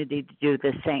opportunity to do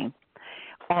the same.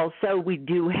 Also, we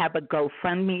do have a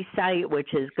GoFundMe site,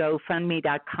 which is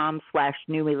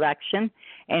gofundme.com/newelection,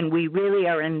 and we really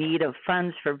are in need of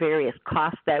funds for various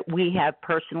costs that we have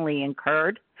personally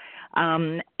incurred.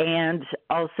 And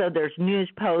also there's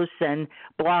news posts and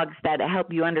blogs that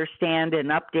help you understand and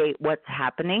update what's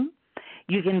happening.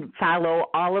 You can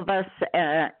follow all of us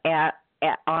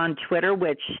on Twitter,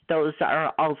 which those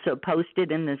are also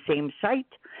posted in the same site.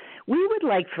 We would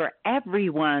like for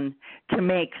everyone to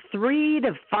make 3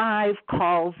 to 5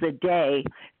 calls a day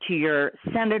to your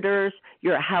senators,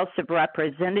 your House of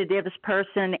Representatives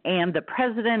person, and the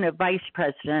president or vice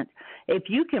president. If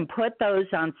you can put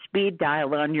those on speed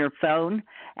dial on your phone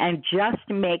and just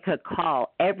make a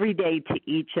call every day to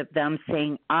each of them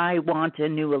saying, I want a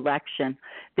new election.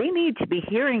 They need to be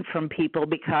hearing from people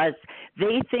because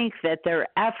they think that their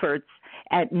efforts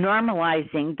at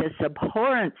normalizing this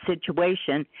abhorrent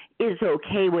situation is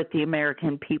okay with the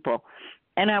American people.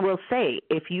 And I will say,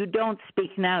 if you don't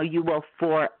speak now, you will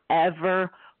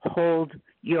forever hold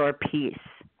your peace.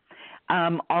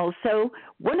 Also,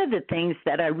 one of the things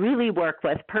that I really work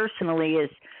with personally is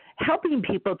helping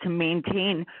people to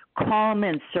maintain calm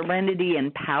and serenity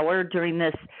and power during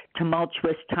this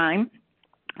tumultuous time.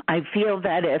 I feel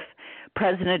that if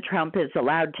President Trump is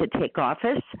allowed to take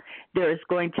office, there's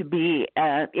going to be,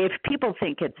 if people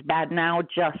think it's bad now,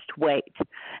 just wait.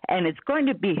 And it's going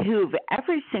to behoove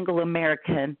every single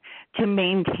American to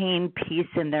maintain peace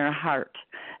in their heart.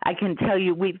 I can tell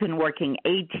you we've been working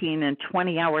 18 and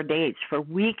 20-hour days for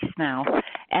weeks now,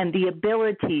 and the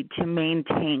ability to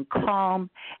maintain calm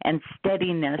and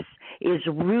steadiness is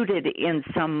rooted in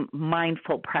some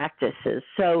mindful practices.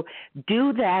 So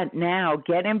do that now.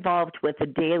 Get involved with a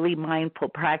daily mindful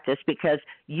practice because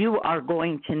you are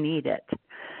going to need it.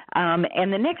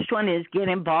 And the next one is get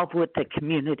involved with the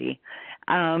community.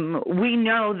 We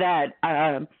know that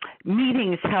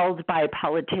meetings held by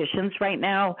politicians right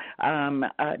now,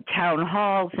 town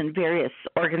halls and various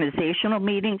organizational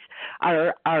meetings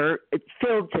are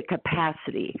filled to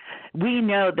capacity. We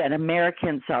know that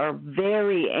Americans are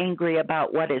very angry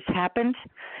about what has happened,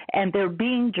 and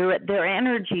their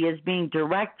energy is being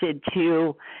directed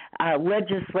to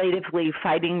legislatively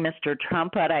fighting Mr.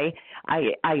 Trump. But I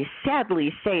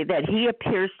sadly say that he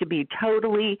appears to be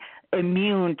totally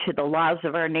immune to the laws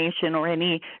of our nation or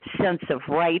any sense of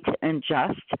right and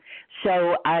just.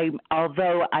 So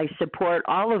although I support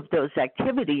all of those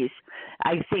activities,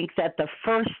 I think that the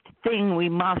first thing we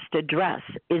must address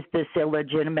is this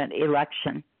illegitimate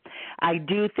election. I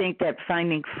do think that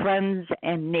finding friends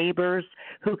and neighbors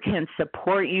who can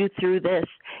support you through this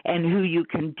and who you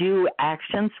can do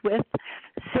actions with,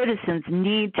 citizens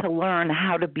need to learn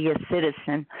how to be a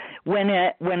citizen. When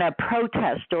a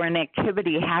protest or an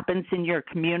activity happens in your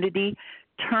community,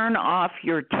 turn off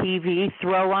your TV,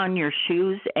 throw on your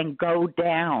shoes, and go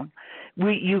down.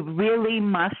 You really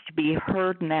must be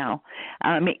heard now.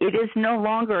 It is no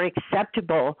longer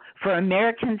acceptable for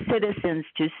American citizens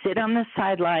to sit on the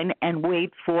sideline and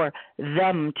wait for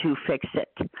them to fix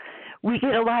it. we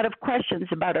get a lot of questions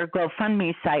about our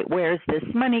GoFundMe site. Where's this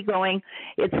money going?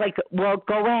 It's like, well,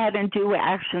 go ahead and do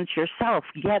actions yourself.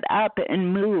 Get up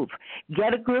and move.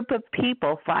 Get a group of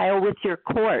people. File with your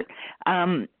court.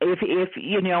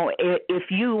 If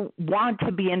you want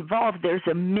to be involved, there's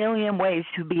a million ways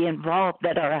to be involved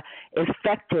that are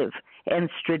effective and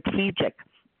strategic.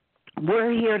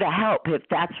 We're here to help if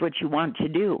that's what you want to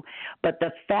do. But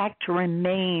the fact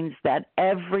remains that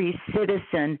every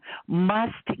citizen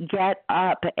must get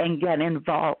up and get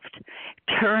involved.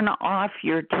 Turn off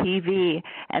your TV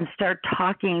and start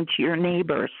talking to your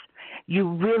neighbors.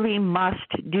 You really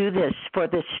must do this for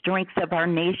the strength of our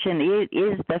nation. It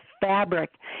is the fabric.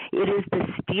 It is the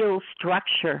steel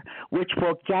structure which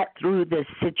will get through this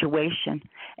situation.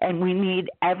 And we need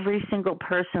every single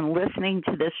person listening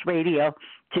to this radio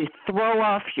to throw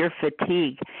off your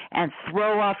fatigue and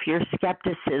throw off your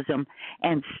skepticism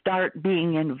and start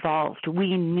being involved.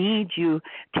 We need you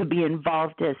to be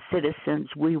involved as citizens.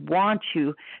 We want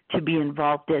you to be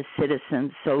involved as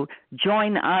citizens. So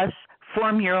join us.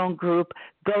 Form your own group,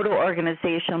 go to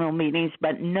organizational meetings,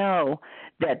 but know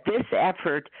that this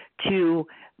effort to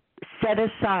set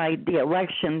aside the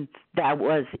election that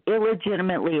was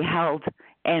illegitimately held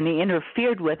and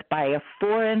interfered with by a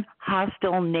foreign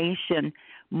hostile nation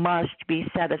must be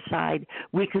set aside.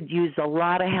 We could use a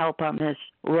lot of help on this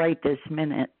right this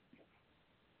minute.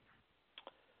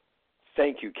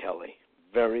 Thank you, Kelly.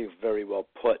 Very, very well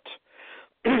put.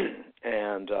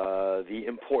 And the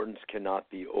importance cannot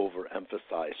be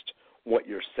overemphasized, what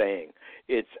you're saying.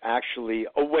 It's actually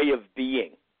a way of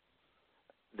being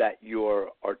that you're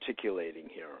articulating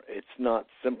here. It's not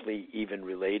simply even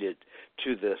related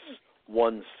to this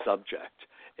one subject.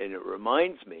 And it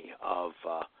reminds me of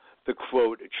the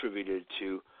quote attributed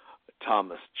to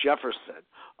Thomas Jefferson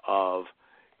of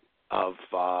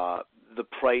the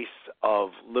price of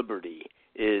liberty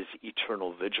is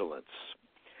eternal vigilance.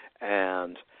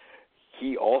 And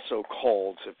he also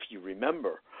called, if you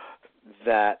remember,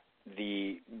 that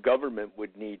the government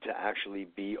would need to actually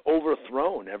be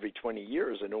overthrown every 20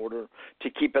 years in order to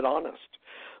keep it honest.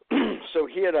 So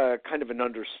he had a kind of an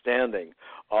understanding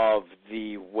of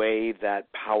the way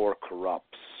that power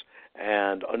corrupts.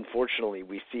 And unfortunately,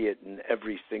 we see it in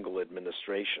every single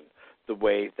administration, the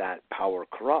way that power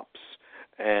corrupts.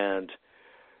 And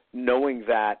knowing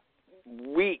that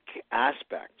weak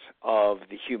aspect of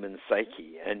the human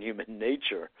psyche and human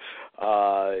nature,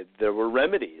 there were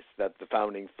remedies that the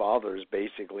founding fathers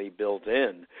basically built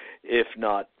in, if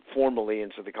not formally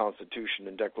into the Constitution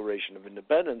and Declaration of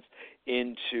Independence,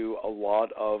 into a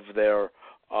lot of their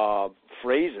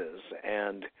phrases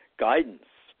and guidance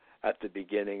at the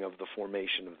beginning of the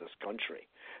formation of this country.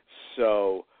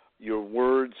 So your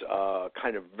words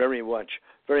kind of very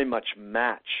much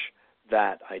match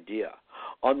that idea.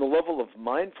 On the level of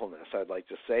mindfulness, I'd like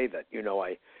to say that,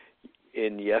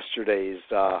 in yesterday's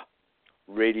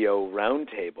radio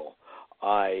roundtable,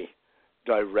 I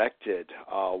directed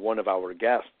one of our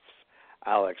guests,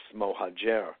 Alex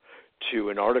Mohajer, to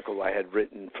an article I had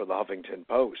written for the Huffington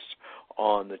Post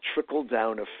on the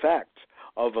trickle-down effect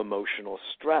of emotional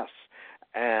stress.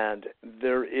 And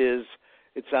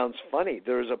it sounds funny,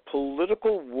 there is a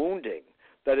political wounding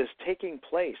that is taking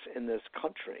place in this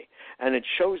country, and it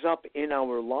shows up in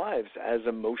our lives as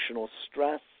emotional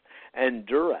stress and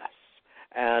duress.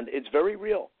 And it's very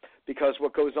real, because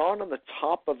what goes on the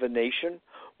top of a nation,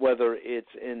 whether it's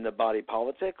in the body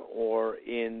politic or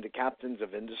in the captains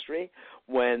of industry,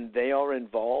 when they are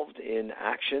involved in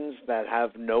actions that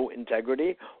have no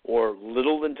integrity or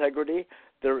little integrity,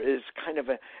 there is kind of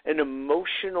an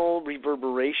emotional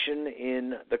reverberation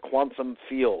in the quantum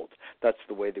field. That's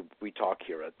the way that we talk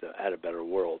here at A Better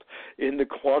World. In the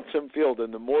quantum field,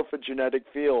 in the morphogenetic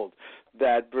field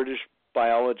that British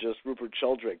biologist Rupert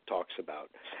Sheldrake talks about.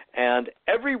 And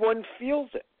everyone feels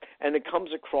it. And it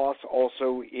comes across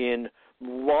also in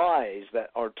lies that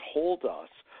are told us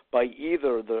by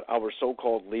either our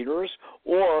so-called leaders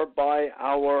or by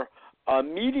our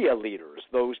media leaders,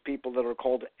 those people that are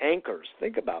called anchors.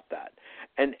 Think about that.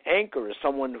 An anchor is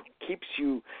someone who keeps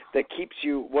you,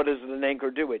 what does an anchor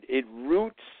do? It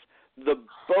roots the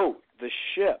boat, the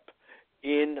ship,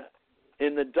 in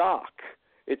the dock.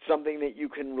 It's something that you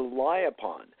can rely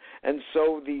upon. And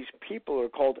so these people are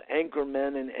called anchor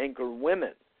men and anchor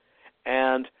women.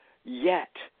 And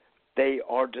yet they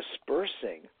are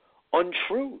dispersing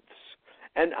untruths.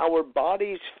 And our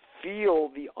bodies feel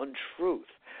the untruth.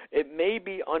 It may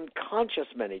be unconscious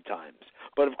many times,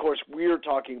 but of course we're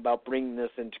talking about bringing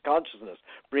this into consciousness,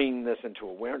 bringing this into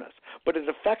awareness. But it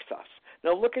affects us.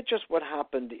 Now look at just what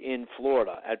happened in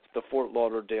Florida at the Fort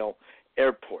Lauderdale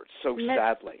airports so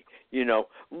sadly.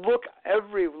 Look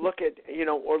at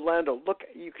Orlando.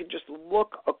 You can just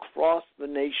look across the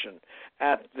nation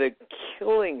at the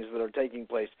killings that are taking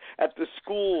place at the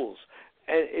schools,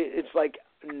 and it's like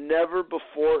never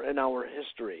before in our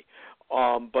history.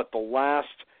 But the last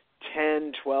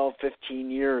 10, 12,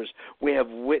 15 years, we have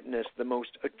witnessed the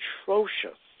most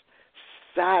atrocious,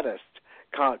 saddest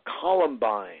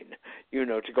Columbine,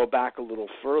 to go back a little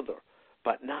further,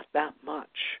 but not that much.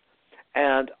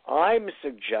 And I'm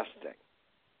suggesting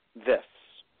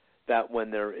that when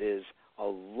there is a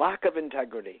lack of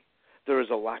integrity, there is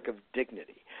a lack of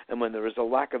dignity. And when there is a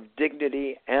lack of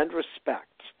dignity and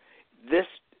respect, this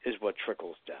is what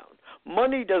trickles down.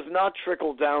 Money does not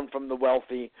trickle down from the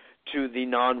wealthy to the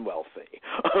non-wealthy,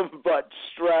 but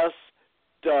stress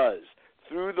does,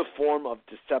 through the form of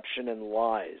deception and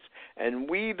lies. And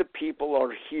we, the people,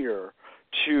 are here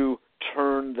to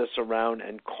turn this around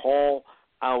and call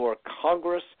our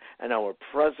Congress and our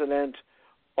president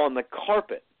on the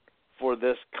carpet for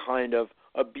this kind of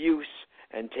abuse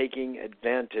and taking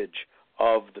advantage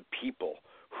of the people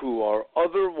who are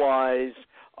otherwise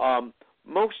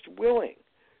most willing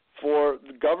for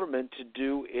the government to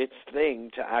do its thing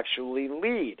to actually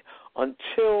lead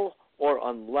until or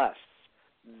unless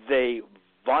they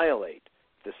violate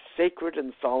the sacred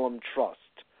and solemn trust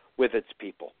with its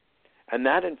people. And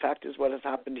that, in fact, is what has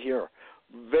happened here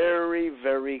very,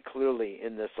 very clearly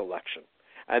in this election.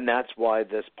 And that's why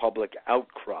this public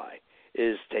outcry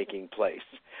is taking place.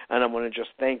 And I want to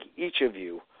just thank each of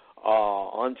you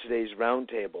on today's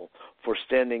roundtable for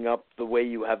standing up the way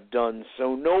you have done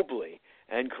so nobly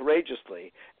and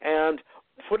courageously. And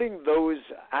putting those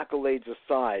accolades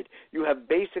aside, you have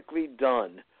basically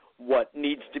done what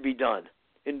needs to be done.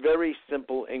 In very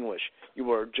simple English,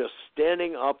 you are just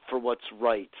standing up for what's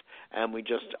right, and we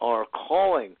just are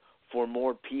calling for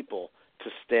more people to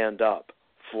stand up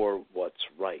for what's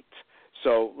right.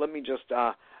 So let me just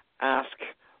ask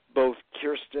both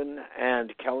Kirsten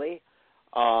and Kelly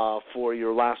for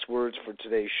your last words for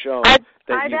today's show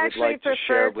that you would like to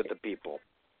share with the people.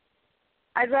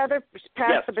 I'd rather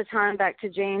pass the baton back to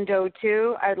Jane Doe,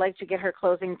 too. I'd like to get her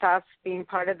closing thoughts being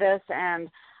part of this and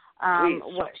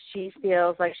what she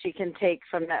feels like she can take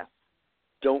from this.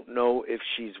 Don't know if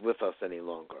she's with us any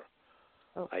longer.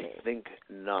 Okay. I think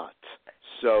not.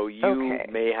 So you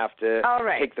may have to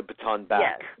take the baton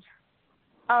back. Yes.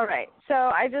 All right. So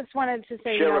I just wanted to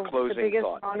say, share a closing the biggest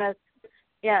thought. bonus.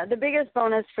 Yeah, the biggest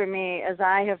bonus for me is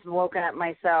I have woken up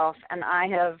myself and I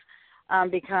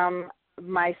have become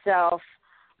myself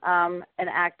an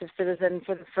active citizen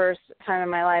for the first time in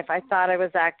my life. I thought I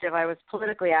was active. I was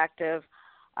politically active,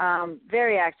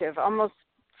 very active, almost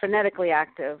frenetically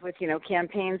active with,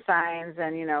 campaign signs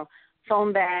and,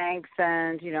 phone banks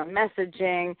and,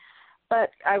 messaging.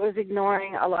 But I was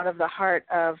ignoring a lot of the heart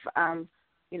of,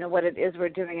 what it is we're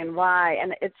doing and why.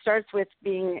 And it starts with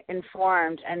being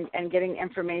informed and getting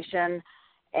information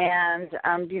and,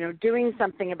 doing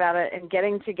something about it and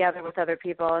getting together with other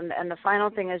people. And the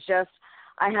final thing is just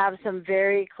I have some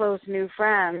very close new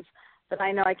friends that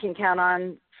I know I can count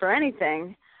on for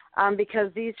anything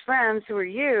because these friends who are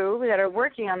you that are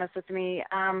working on this with me,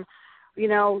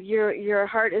 your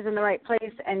heart is in the right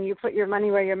place and you put your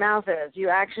money where your mouth is. You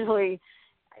actually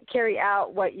carry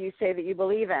out what you say that you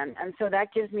believe in. And so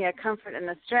that gives me a comfort and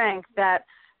a strength that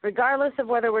regardless of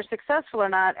whether we're successful or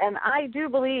not, and I do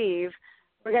believe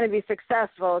we're going to be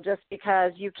successful just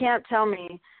because you can't tell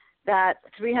me that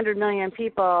 300 million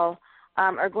people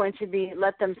are going to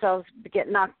let themselves get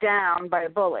knocked down by a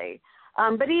bully.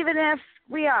 But even if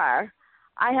we are,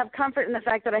 I have comfort in the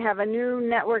fact that I have a new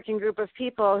networking group of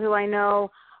people who I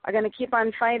know are going to keep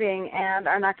on fighting and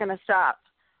are not going to stop.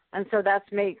 And so that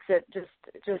makes it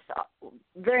just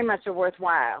very much a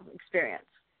worthwhile experience.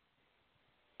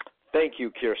 Thank you,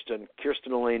 Kirsten.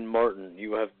 Kirsten Elaine Martin,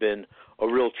 you have been a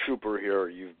real trooper here.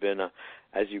 You've been,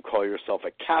 as you call yourself,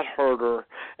 a cat herder,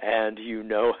 and you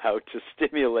know how to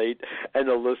stimulate and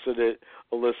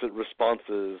elicit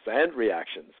responses and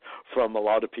reactions from a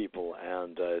lot of people.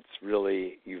 And it's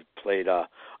really, you've played a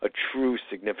true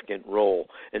significant role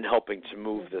in helping to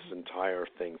move this entire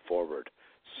thing forward.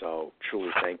 So truly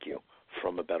thank you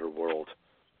from A Better World.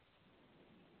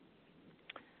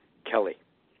 Kelly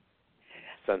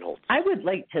Senholtz. I would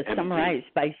like to summarize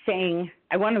by saying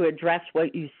I want to address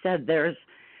what you said. There's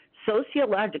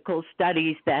sociological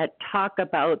studies that talk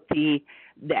about the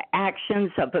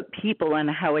actions of a people and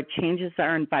how it changes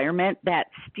our environment. That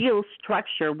steel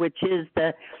structure, which is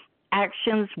the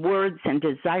actions, words, and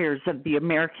desires of the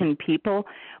American people,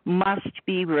 must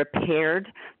be repaired.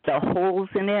 The holes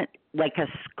in it like a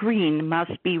screen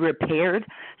must be repaired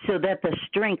so that the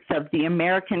strength of the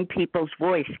American people's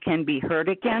voice can be heard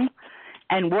again.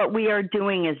 And what we are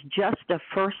doing is just a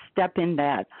first step in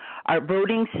that. Our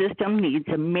voting system needs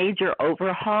a major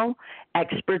overhaul.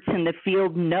 Experts in the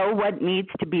field know what needs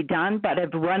to be done, but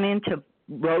have run into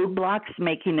roadblocks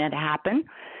making it happen.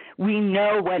 We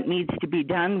know what needs to be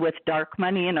done with dark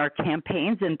money in our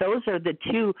campaigns, and those are the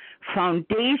two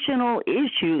foundational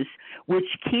issues which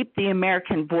keep the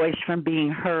American voice from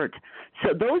being heard.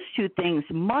 So those two things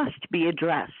must be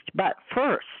addressed. But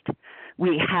first,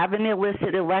 we have an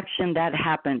illicit election that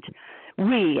happened.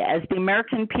 We, as the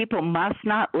American people, must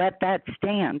not let that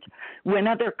stand. When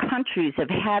other countries have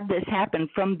had this happen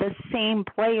from the same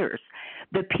players,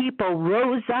 the people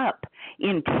rose up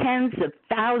in tens of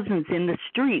thousands in the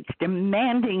streets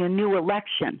demanding a new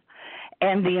election.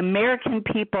 And the American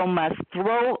people must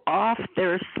throw off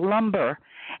their slumber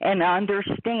and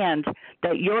understand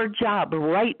that your job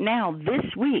right now,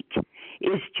 this week,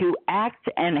 is to act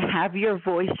and have your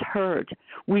voice heard.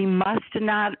 We must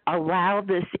not allow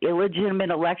this illegitimate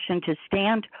election to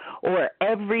stand, or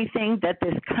everything that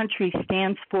this country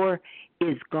stands for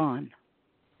is gone.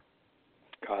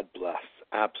 God bless.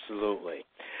 Absolutely.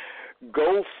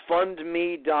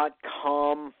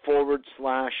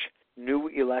 GoFundMe.com/new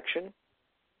election.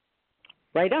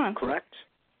 Right on. Correct?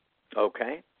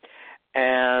 Okay.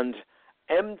 And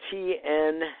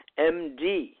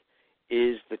MTNMD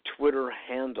is the Twitter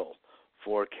handle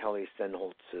for Kelly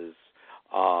Sennholz's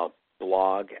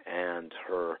blog and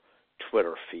her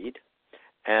Twitter feed.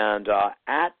 And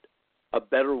at A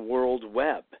Better World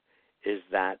Web is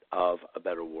that of A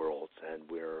Better World. And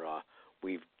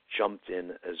we've jumped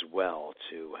in as well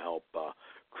to help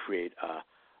create a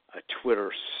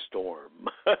Twitter storm.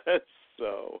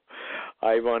 So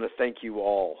I want to thank you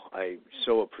all. I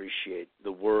so appreciate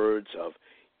the words of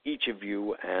each of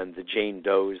you and the Jane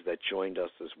Does that joined us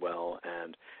as well,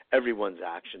 and everyone's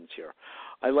actions here.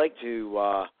 I'd like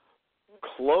to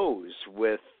close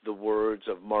with the words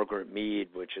of Margaret Mead,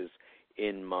 which is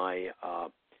in my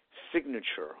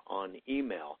signature on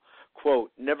email.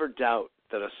 Quote, "Never doubt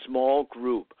that a small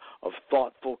group of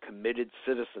thoughtful, committed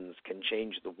citizens can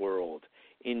change the world.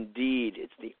 Indeed,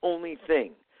 it's the only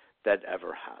thing that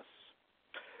ever has."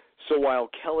 So while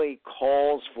Kelly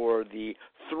calls for the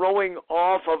throwing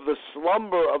off of the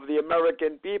slumber of the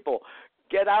American people,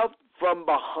 get out from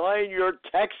behind your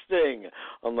texting,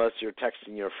 unless you're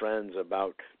texting your friends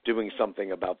about doing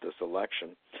something about this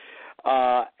election.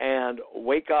 And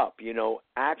wake up. You know,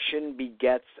 action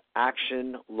begets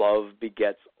action, love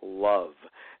begets love,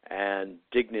 and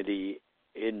dignity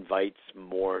invites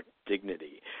more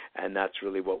dignity. And that's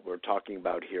really what we're talking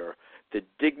about here. The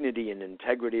dignity and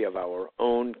integrity of our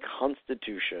own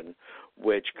Constitution,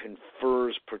 which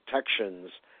confers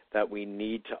protections that we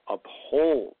need to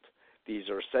uphold. These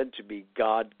are said to be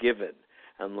God-given,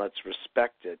 and let's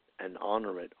respect it and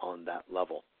honor it on that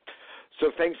level.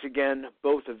 So thanks again,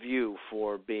 both of you,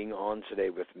 for being on today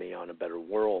with me on A Better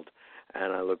World,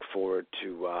 and I look forward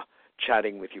to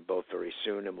chatting with you both very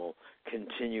soon, and we'll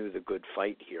continue the good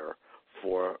fight here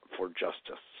for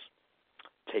justice.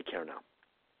 Take care now.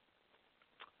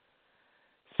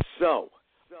 So,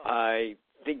 I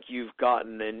think you've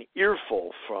gotten an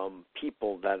earful from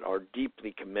people that are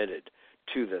deeply committed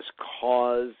to this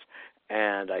cause,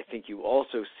 and I think you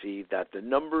also see that the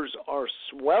numbers are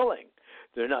swelling.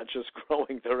 They're not just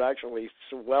growing, they're actually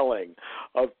swelling,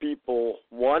 of people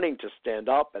wanting to stand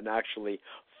up and actually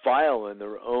file in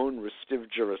their own restive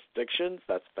jurisdictions.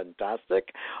 That's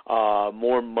fantastic.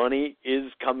 More money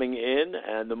is coming in,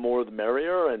 and the more the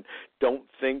merrier, and don't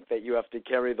think that you have to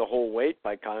carry the whole weight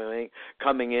by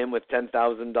coming in with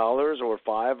 $10,000 or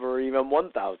 $5,000 or even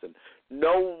 $1,000.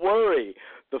 No worry.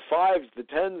 The 5s, the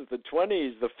 10s, the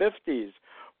 20s, the 50s,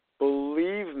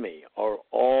 believe me, are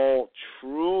all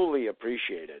truly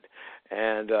appreciated.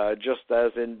 And just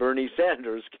as in Bernie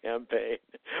Sanders' campaign,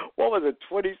 what was it,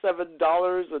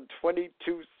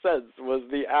 $27.22 was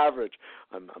the average.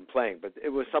 I'm playing, but it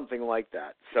was something like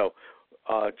that. So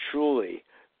truly,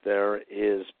 there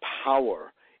is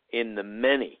power in the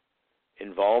many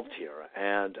involved here.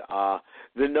 And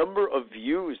the number of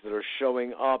views that are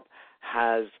showing up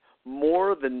has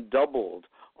more than doubled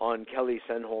on Kelly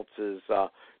Sennholz's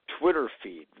Twitter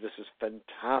feed. This is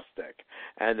fantastic.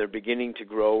 And they're beginning to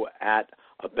grow at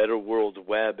A Better World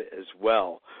Web as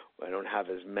well. I don't have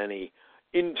as many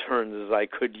interns as I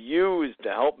could use to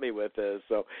help me with this.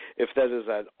 So if that is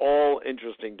at all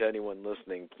interesting to anyone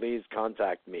listening, please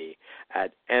contact me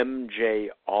at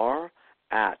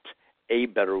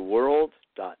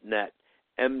mjr@abetterworld.net,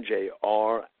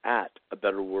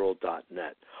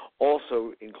 mjr@abetterworld.net.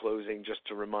 Also, in closing, just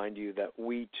to remind you that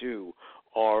we, too,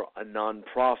 are a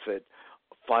nonprofit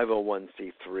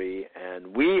 501c3,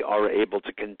 and we are able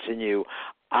to continue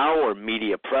our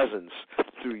media presence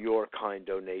through your kind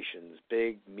donations,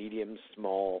 big, medium,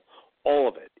 small. All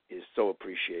of it is so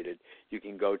appreciated. You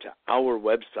can go to our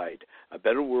website,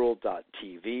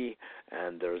 abetterworld.tv,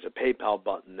 and there's a PayPal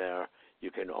button there.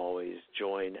 You can always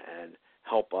join and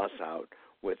help us out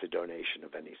with a donation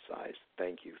of any size.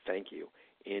 Thank you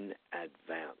in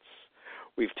advance.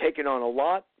 We've taken on a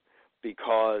lot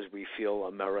because we feel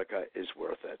America is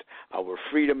worth it. Our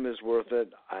freedom is worth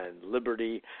it, and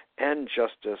liberty and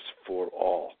justice for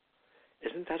all.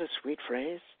 Isn't that a sweet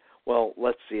phrase? Well,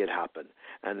 let's see it happen.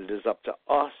 And it is up to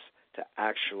us to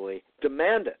actually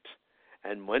demand it.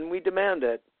 And when we demand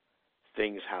it,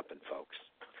 things happen, folks.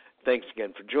 Thanks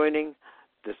again for joining.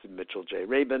 This is Mitchell J.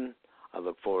 Rabin. I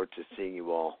look forward to seeing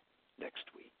you all next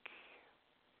week.